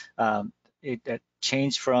signals. It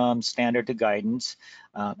changed from standard to guidance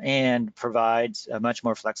and provides much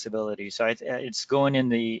more flexibility. So it's going in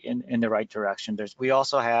the right direction. We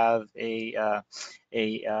also have a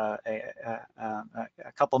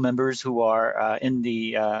couple members who are in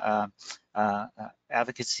the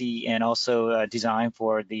advocacy and also design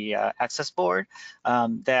for the access board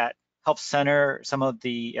that helps center some of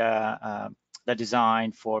the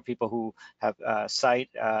design for people who have sight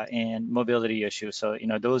and mobility issues. So,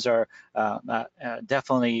 those are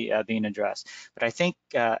definitely being addressed. But I think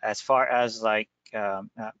as far as like,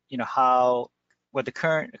 what the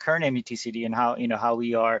current MUTCD and how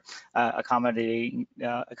we are accommodating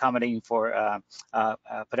for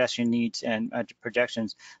pedestrian needs and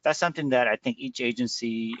projections, that's something that I think each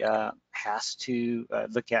agency has to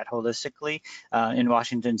look at holistically. In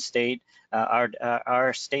Washington State,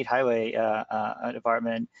 our state highway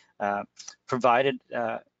department provided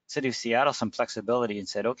City of Seattle some flexibility and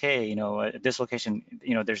said, okay, at this location,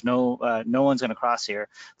 there's no one's going to cross here,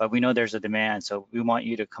 but we know there's a demand, so we want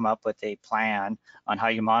you to come up with a plan on how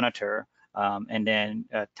you monitor, and then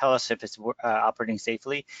tell us if it's operating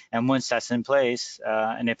safely. And once that's in place,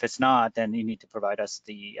 and if it's not, then you need to provide us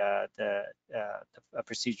a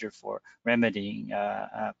procedure for remedying.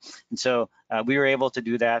 And so we were able to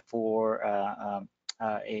do that for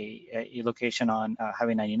a location on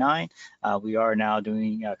Highway 99. We are now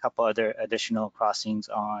doing a couple other additional crossings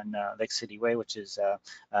on Lake City Way, which is a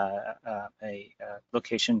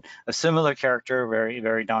location of similar character, very,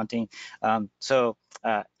 very daunting. So,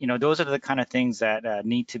 those are the kind of things that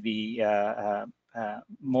need to be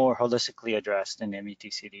more holistically addressed in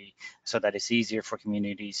MUTCD, so that it's easier for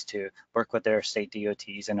communities to work with their state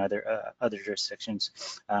DOTs and other jurisdictions,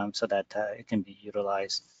 so that it can be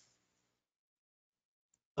utilized.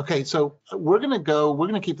 Okay, so we're going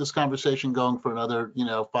to keep this conversation going for another,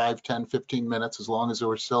 5, 10, 15 minutes, as long as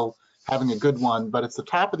we're still having a good one, but it's the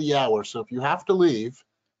top of the hour. So if you have to leave,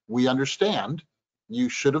 we understand. you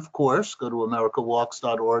should, of course, go to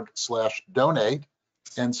americawalks.org/donate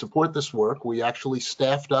and support this work. We actually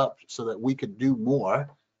staffed up so that we could do more.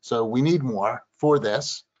 So we need more for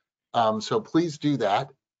this. So please do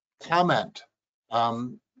that. Comment.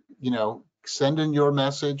 Send in your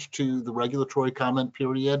message to the regulatory comment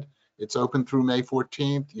period. It's open through May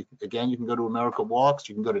 14th. You can go to America Walks.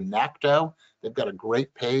 You can go to NACTO. They've got a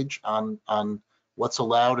great page on what's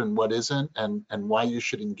allowed and what isn't, and why you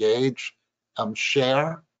should engage.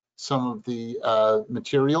 Share some of the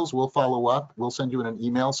materials. We'll follow up. We'll send you in an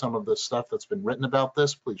email some of the stuff that's been written about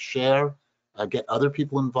this. Please share. Get other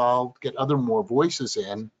people involved. Get more voices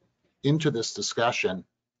into this discussion.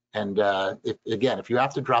 And if you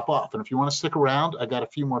have to drop off, and if you want to stick around, I got a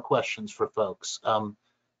few more questions for folks.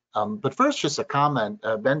 But first, just a comment,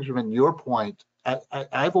 Benjamin, your point.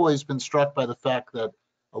 I've always been struck by the fact that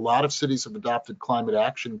a lot of cities have adopted climate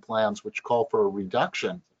action plans which call for a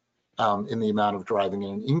reduction in the amount of driving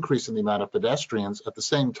and an increase in the amount of pedestrians. At the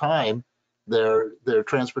same time, their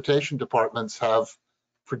transportation departments have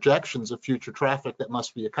projections of future traffic that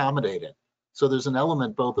must be accommodated. So there's an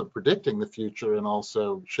element both of predicting the future and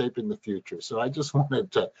also shaping the future. So I just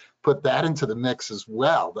wanted to put that into the mix as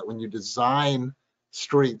well, that when you design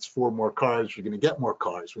streets for more cars, you're going to get more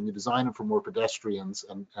cars. When you design them for more pedestrians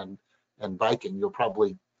and biking, you'll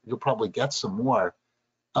probably get some more.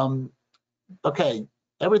 Okay,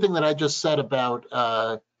 everything that I just said about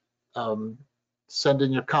send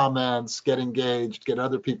in your comments, get engaged, get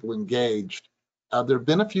other people engaged. There have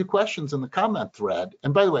been a few questions in the comment thread.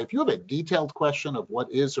 And by the way, if you have a detailed question of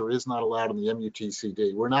what is or is not allowed in the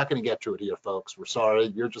MUTCD, we're not going to get to it here, folks. We're sorry.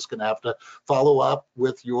 You're just going to have to follow up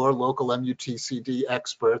with your local MUTCD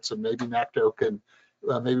experts, and maybe NACTO can,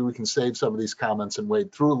 maybe we can save some of these comments and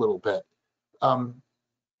wade through a little bit.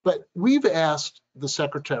 But we've asked the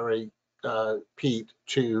Secretary, Pete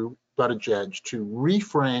Buttigieg, to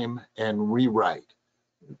reframe and rewrite.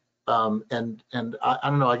 And I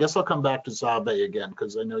don't know, I guess I'll come back to Zabe again,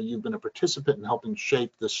 because I know you've been a participant in helping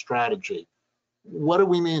shape this strategy. What do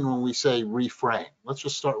we mean when we say reframe? Let's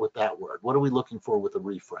just start with that word. What are we looking for with a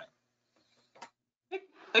reframe?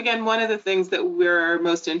 Again, one of the things that we're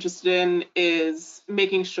most interested in is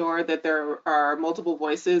making sure that there are multiple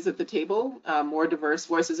voices at the table, more diverse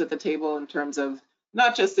voices at the table in terms of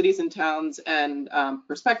not just cities and towns and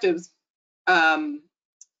perspectives,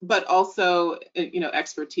 but also,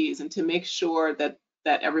 expertise, and to make sure that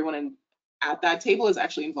everyone at that table is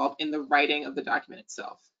actually involved in the writing of the document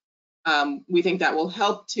itself. We think that will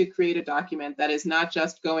help to create a document that is not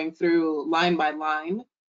just going through line by line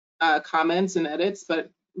comments and edits, but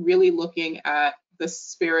really looking at the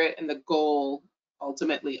spirit and the goal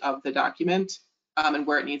ultimately of the document and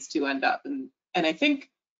where it needs to end up. And I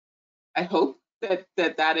hope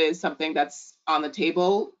that is something that's on the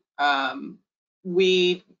table.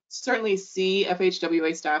 We certainly see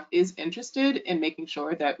FHWA staff is interested in making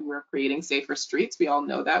sure that we're creating safer streets. We all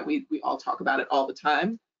know that. We all talk about it all the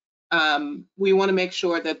time. We want to make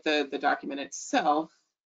sure that the document itself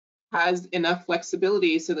has enough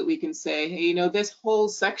flexibility so that we can say, hey, this whole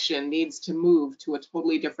section needs to move to a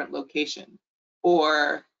totally different location,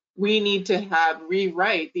 or we need to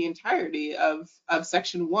rewrite the entirety of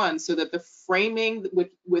section 1 so that the framing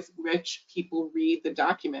with which people read the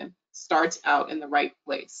document starts out in the right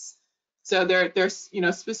place. So there's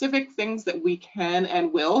specific things that we can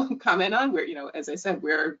and will comment on. Where as I said,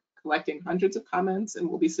 we're collecting hundreds of comments and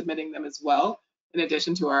we'll be submitting them as well, in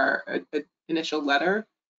addition to our initial letter.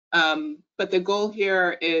 But the goal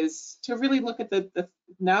here is to really look at the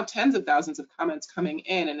now tens of thousands of comments coming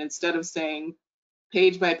in, and instead of saying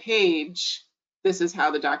page by page, this is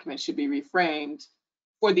how the document should be reframed,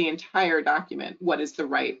 for the entire document, what is the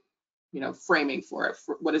right framing for it,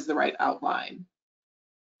 what is the right outline,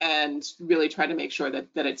 and really try to make sure that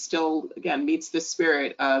it still, again, meets the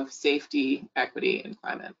spirit of safety, equity, and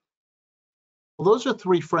climate. Well, those are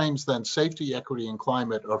 3 frames then. Safety, equity, and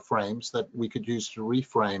climate are frames that we could use to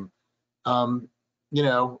reframe.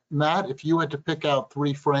 Matt, if you had to pick out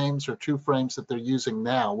 3 frames or 2 frames that they're using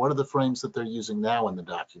now, what are the frames that they're using now in the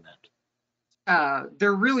document?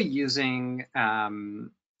 They're really using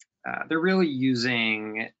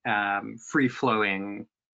free-flowing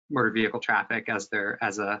motor vehicle traffic as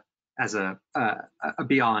a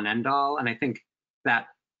be all and end all, and I think that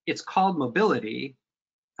it's called mobility,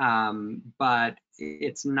 but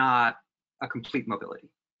it's not a complete mobility,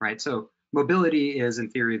 right? So mobility is in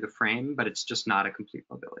theory the frame, but it's just not a complete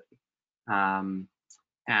mobility. I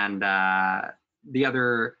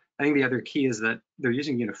think the other key is that they're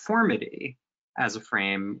using uniformity as a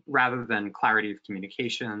frame rather than clarity of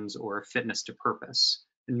communications or fitness to purpose.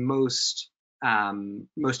 In most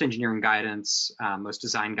most engineering guidance, most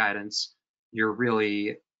design guidance, you're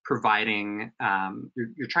really providing,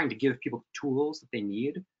 you're trying to give people the tools that they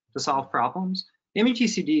need to solve problems. The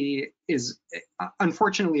MUTCD is,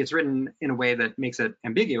 unfortunately, it's written in a way that makes it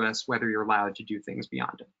ambiguous whether you're allowed to do things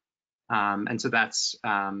beyond it. And so that's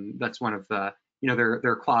one of the, there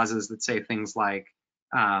are clauses that say things like,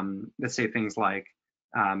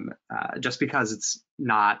 just because it's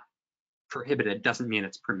not prohibited doesn't mean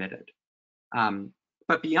it's permitted.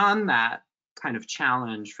 But beyond that kind of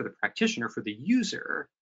challenge for the practitioner, for the user,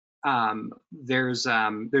 there's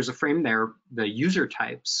a frame there, the user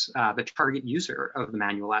types, the target user of the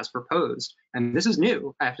manual as proposed. And this is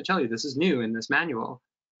new. I have to tell you, this is new in this manual.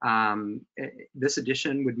 This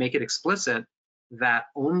edition would make it explicit that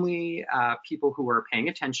only people who are paying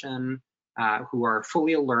attention, who are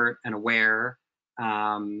fully alert and aware,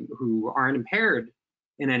 who aren't impaired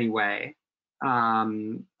in any way,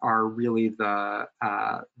 are really the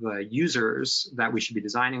users that we should be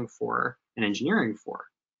designing for and engineering for.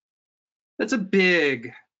 That's a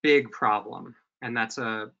big, big problem, and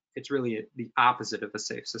it's really the opposite of a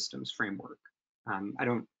safe systems framework. I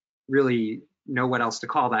don't really know what else to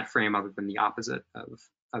call that frame other than the opposite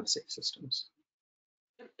of safe systems.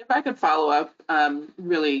 If I could follow up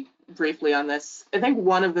really briefly on this, I think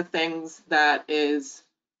one of the things that is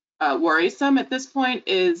worrisome at this point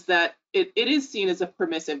is that it is seen as a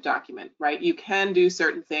permissive document, right? You can do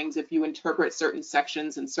certain things if you interpret certain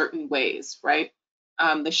sections in certain ways, right?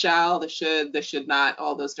 The shall, the should not,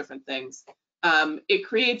 all those different things. It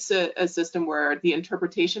creates a system where the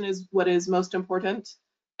interpretation is what is most important.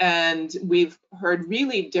 And we've heard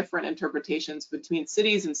really different interpretations between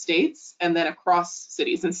cities and states, and then across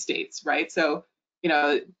cities and states, right? So,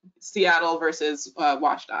 Seattle versus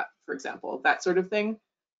WSDOT, for example, that sort of thing.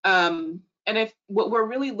 And if what we're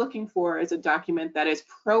really looking for is a document that is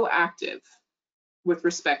proactive with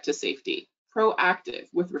respect to safety, proactive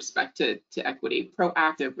with respect to equity,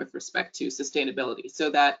 proactive with respect to sustainability, so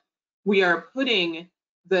that we are putting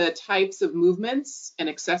the types of movements and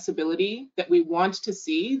accessibility that we want to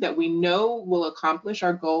see, that we know will accomplish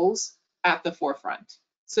our goals, at the forefront,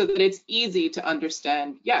 so that it's easy to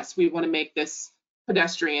understand, yes, we want to make this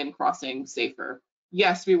pedestrian crossing safer.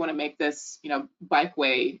 Yes, we want to make this,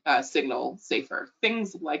 bikeway signal safer,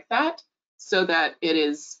 things like that, so that it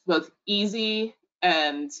is both easy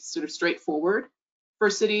and sort of straightforward for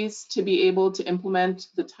cities to be able to implement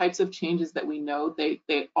the types of changes that we know they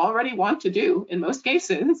already want to do in most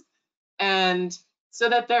cases, and so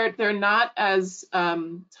that they're not as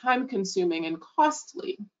time consuming and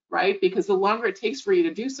costly, right? Because the longer it takes for you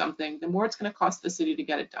to do something, the more it's going to cost the city to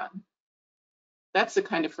get it done. That's the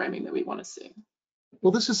kind of framing that we want to see.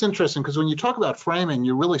 Well, this is interesting because when you talk about framing,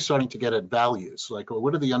 you're really starting to get at values. Like, well,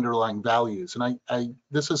 what are the underlying values? And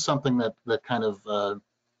this is something that kind of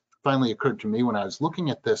finally occurred to me when I was looking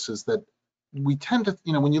at this, is that we tend to,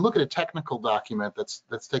 when you look at a technical document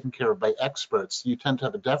that's taken care of by experts, you tend to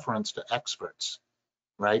have a deference to experts,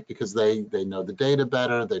 right? Because they know the data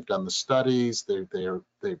better, they've done the studies,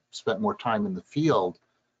 they've spent more time in the field.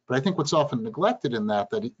 But I think what's often neglected in that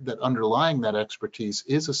underlying that expertise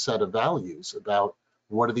is a set of values about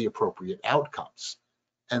what are the appropriate outcomes.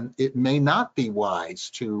 And it may not be wise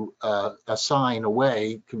to assign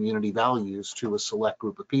away community values to a select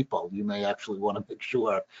group of people. You may actually want to make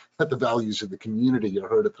sure that the values of the community are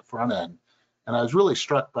heard at the front end. And I was really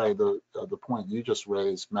struck by the point you just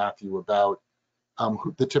raised, Matthew, about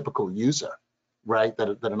the typical user, right?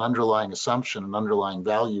 That an underlying assumption, an underlying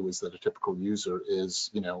value is that a typical user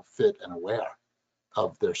is, fit and aware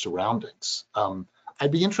of their surroundings. I'd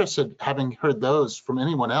be interested, having heard those from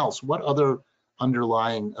anyone else, what other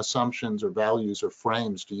underlying assumptions or values or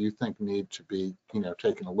frames do you think need to be,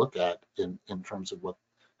 taken a look at in terms of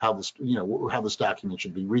how this document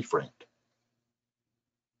should be reframed?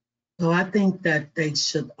 So I think that they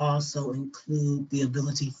should also include the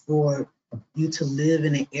ability for you to live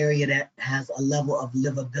in an area that has a level of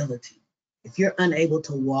livability. If you're unable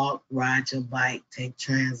to walk, ride your bike, take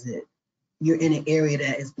transit, you're in an area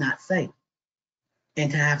that is not safe. And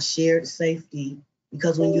to have shared safety,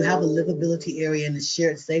 because when you have a livability area and a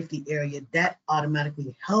shared safety area, that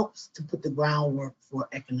automatically helps to put the groundwork for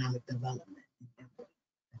economic development,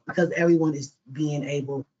 because everyone is being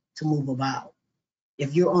able to move about.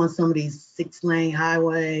 If you're on some of these 6-lane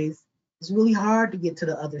highways, it's really hard to get to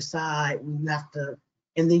the other side when you have to,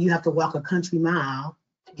 and then you have to walk a country mile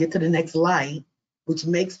to get to the next light, which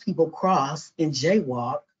makes people cross and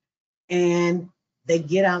jaywalk, and they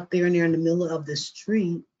get out there and they're in the middle of the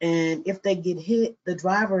street, and if they get hit, the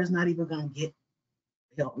driver is not even going to get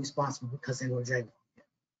held responsible because they were jaywalking.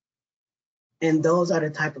 And those are the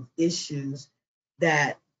type of issues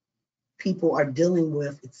that people are dealing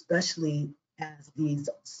with, especially as these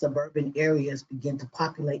suburban areas begin to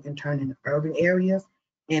populate and turn into urban areas,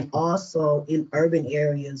 and also in urban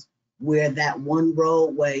areas where that one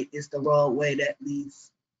roadway is the roadway that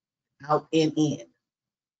leads out and in.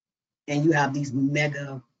 And you have these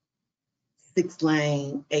mega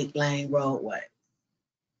 6-lane, 8-lane roadways.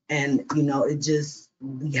 And, you know,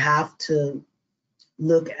 we have to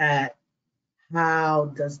look at how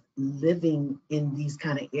does living in these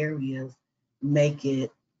kind of areas make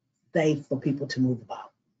it safe for people to move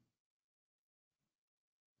about.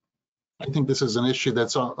 I think this is an issue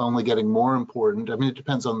that's only getting more important. I mean, it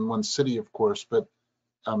depends on one city, of course, but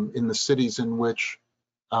in the cities in which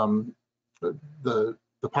the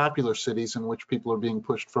popular cities in which people are being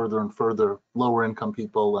pushed further and further, lower income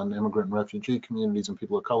people and immigrant and refugee communities and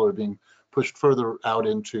people of color are being pushed further out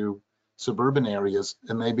into suburban areas,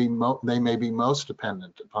 and they may be most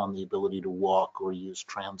dependent upon the ability to walk or use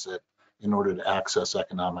transit in order to access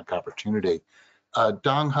economic opportunity.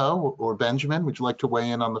 Dong Ho or Benjamin, would you like to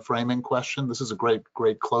weigh in on the framing question? This is a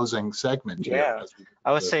great closing segment here. Yeah,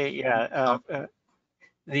 I would say, yeah,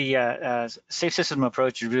 the safe system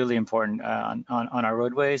approach is really important on our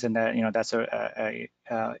roadways, and that, you know, that's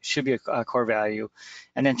should be a core value.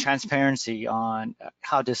 And then transparency on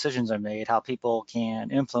how decisions are made, how people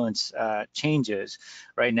can influence changes.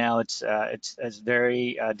 Right now, it's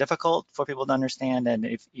very difficult for people to understand. And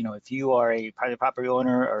if you are a private property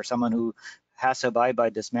owner or someone who has to abide by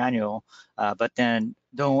this manual, but then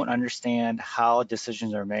don't understand how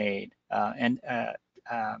decisions are made, the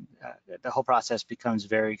whole process becomes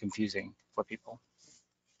very confusing for people.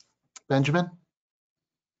 Benjamin?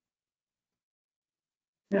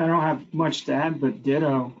 Yeah, I don't have much to add, but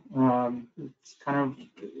ditto. It's kind of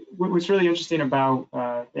what's really interesting about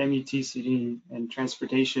the MUTCD and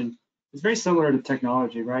transportation. It's very similar to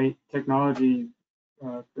technology, right? Technology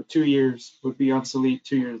for 2 years would be obsolete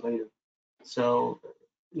 2 years later. So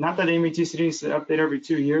not that MUTCD needs to update every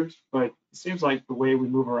 2 years, but it seems like the way we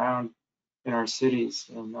move around in our cities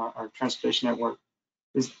and our transportation network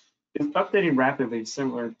is updating rapidly,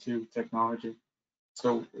 similar to technology.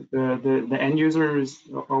 So the end user is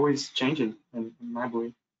always changing, in my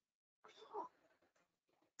belief.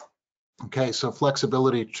 Okay, so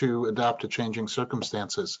flexibility to adapt to changing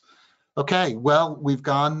circumstances. Okay, well, we've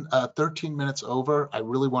gone 13 minutes over. I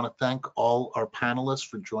really want to thank all our panelists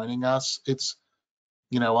for joining us. It's,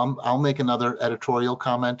 you know, I'll make another editorial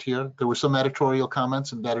comment here. There were some editorial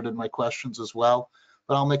comments embedded in my questions as well,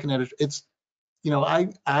 but I'll make an edit. It's, you know,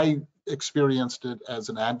 I experienced it as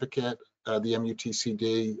an advocate, the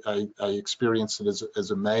MUTCD. I experienced it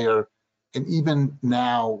as a mayor, and even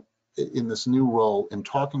now in this new role, in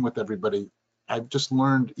talking with everybody, I've just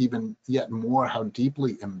learned even yet more how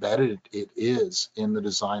deeply embedded it is in the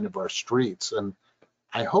design of our streets. And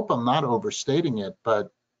I hope I'm not overstating it,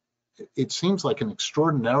 but it seems like an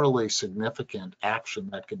extraordinarily significant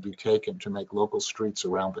action that could be taken to make local streets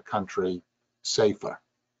around the country safer,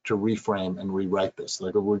 to reframe and rewrite this.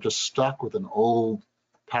 Like, we're just stuck with an old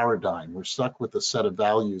paradigm. We're stuck with a set of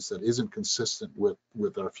values that isn't consistent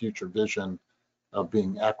with our future vision of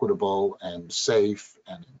being equitable and safe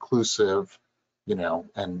and inclusive, you know,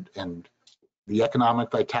 and the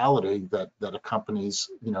economic vitality that accompanies,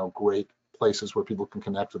 you know, great places where people can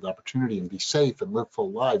connect with opportunity and be safe and live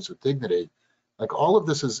full lives with dignity. Like, all of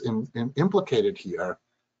this is implicated here.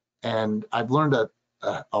 And I've learned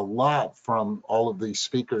a lot from all of these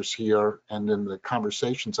speakers here and in the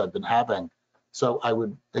conversations I've been having. So I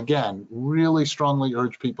would, again, really strongly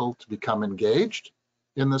urge people to become engaged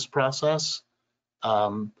in this process.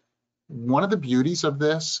 One of the beauties of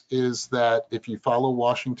this is that if you follow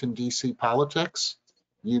Washington, D.C. politics,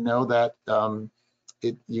 you know that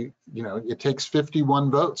it takes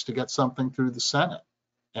 51 votes to get something through the Senate,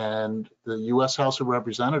 and the U.S. House of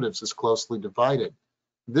Representatives is closely divided.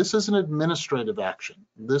 This is an administrative action.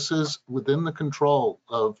 This is within the control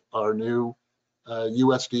of our new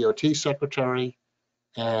USDOT Secretary,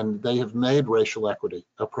 and they have made racial equity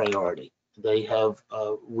a priority. They have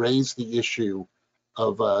raised the issue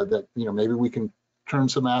of that, you know, maybe we can turn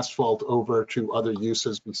some asphalt over to other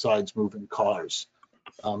uses besides moving cars.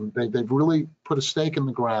 They've really put a stake in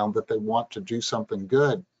the ground that they want to do something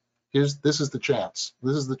good. This is the chance.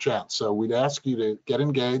 This is the chance. So we'd ask you to get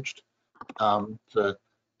engaged, to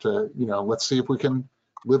you know, let's see if we can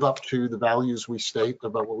live up to the values we state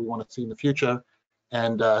about what we want to see in the future.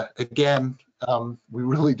 And again, we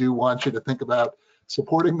really do want you to think about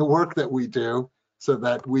supporting the work that we do, so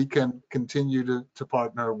that we can continue to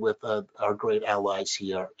partner with our great allies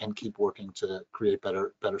here and keep working to create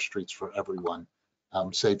better streets for everyone.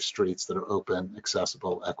 safe streets that are open,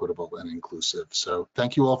 accessible, equitable, and inclusive. So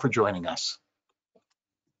thank you all for joining us.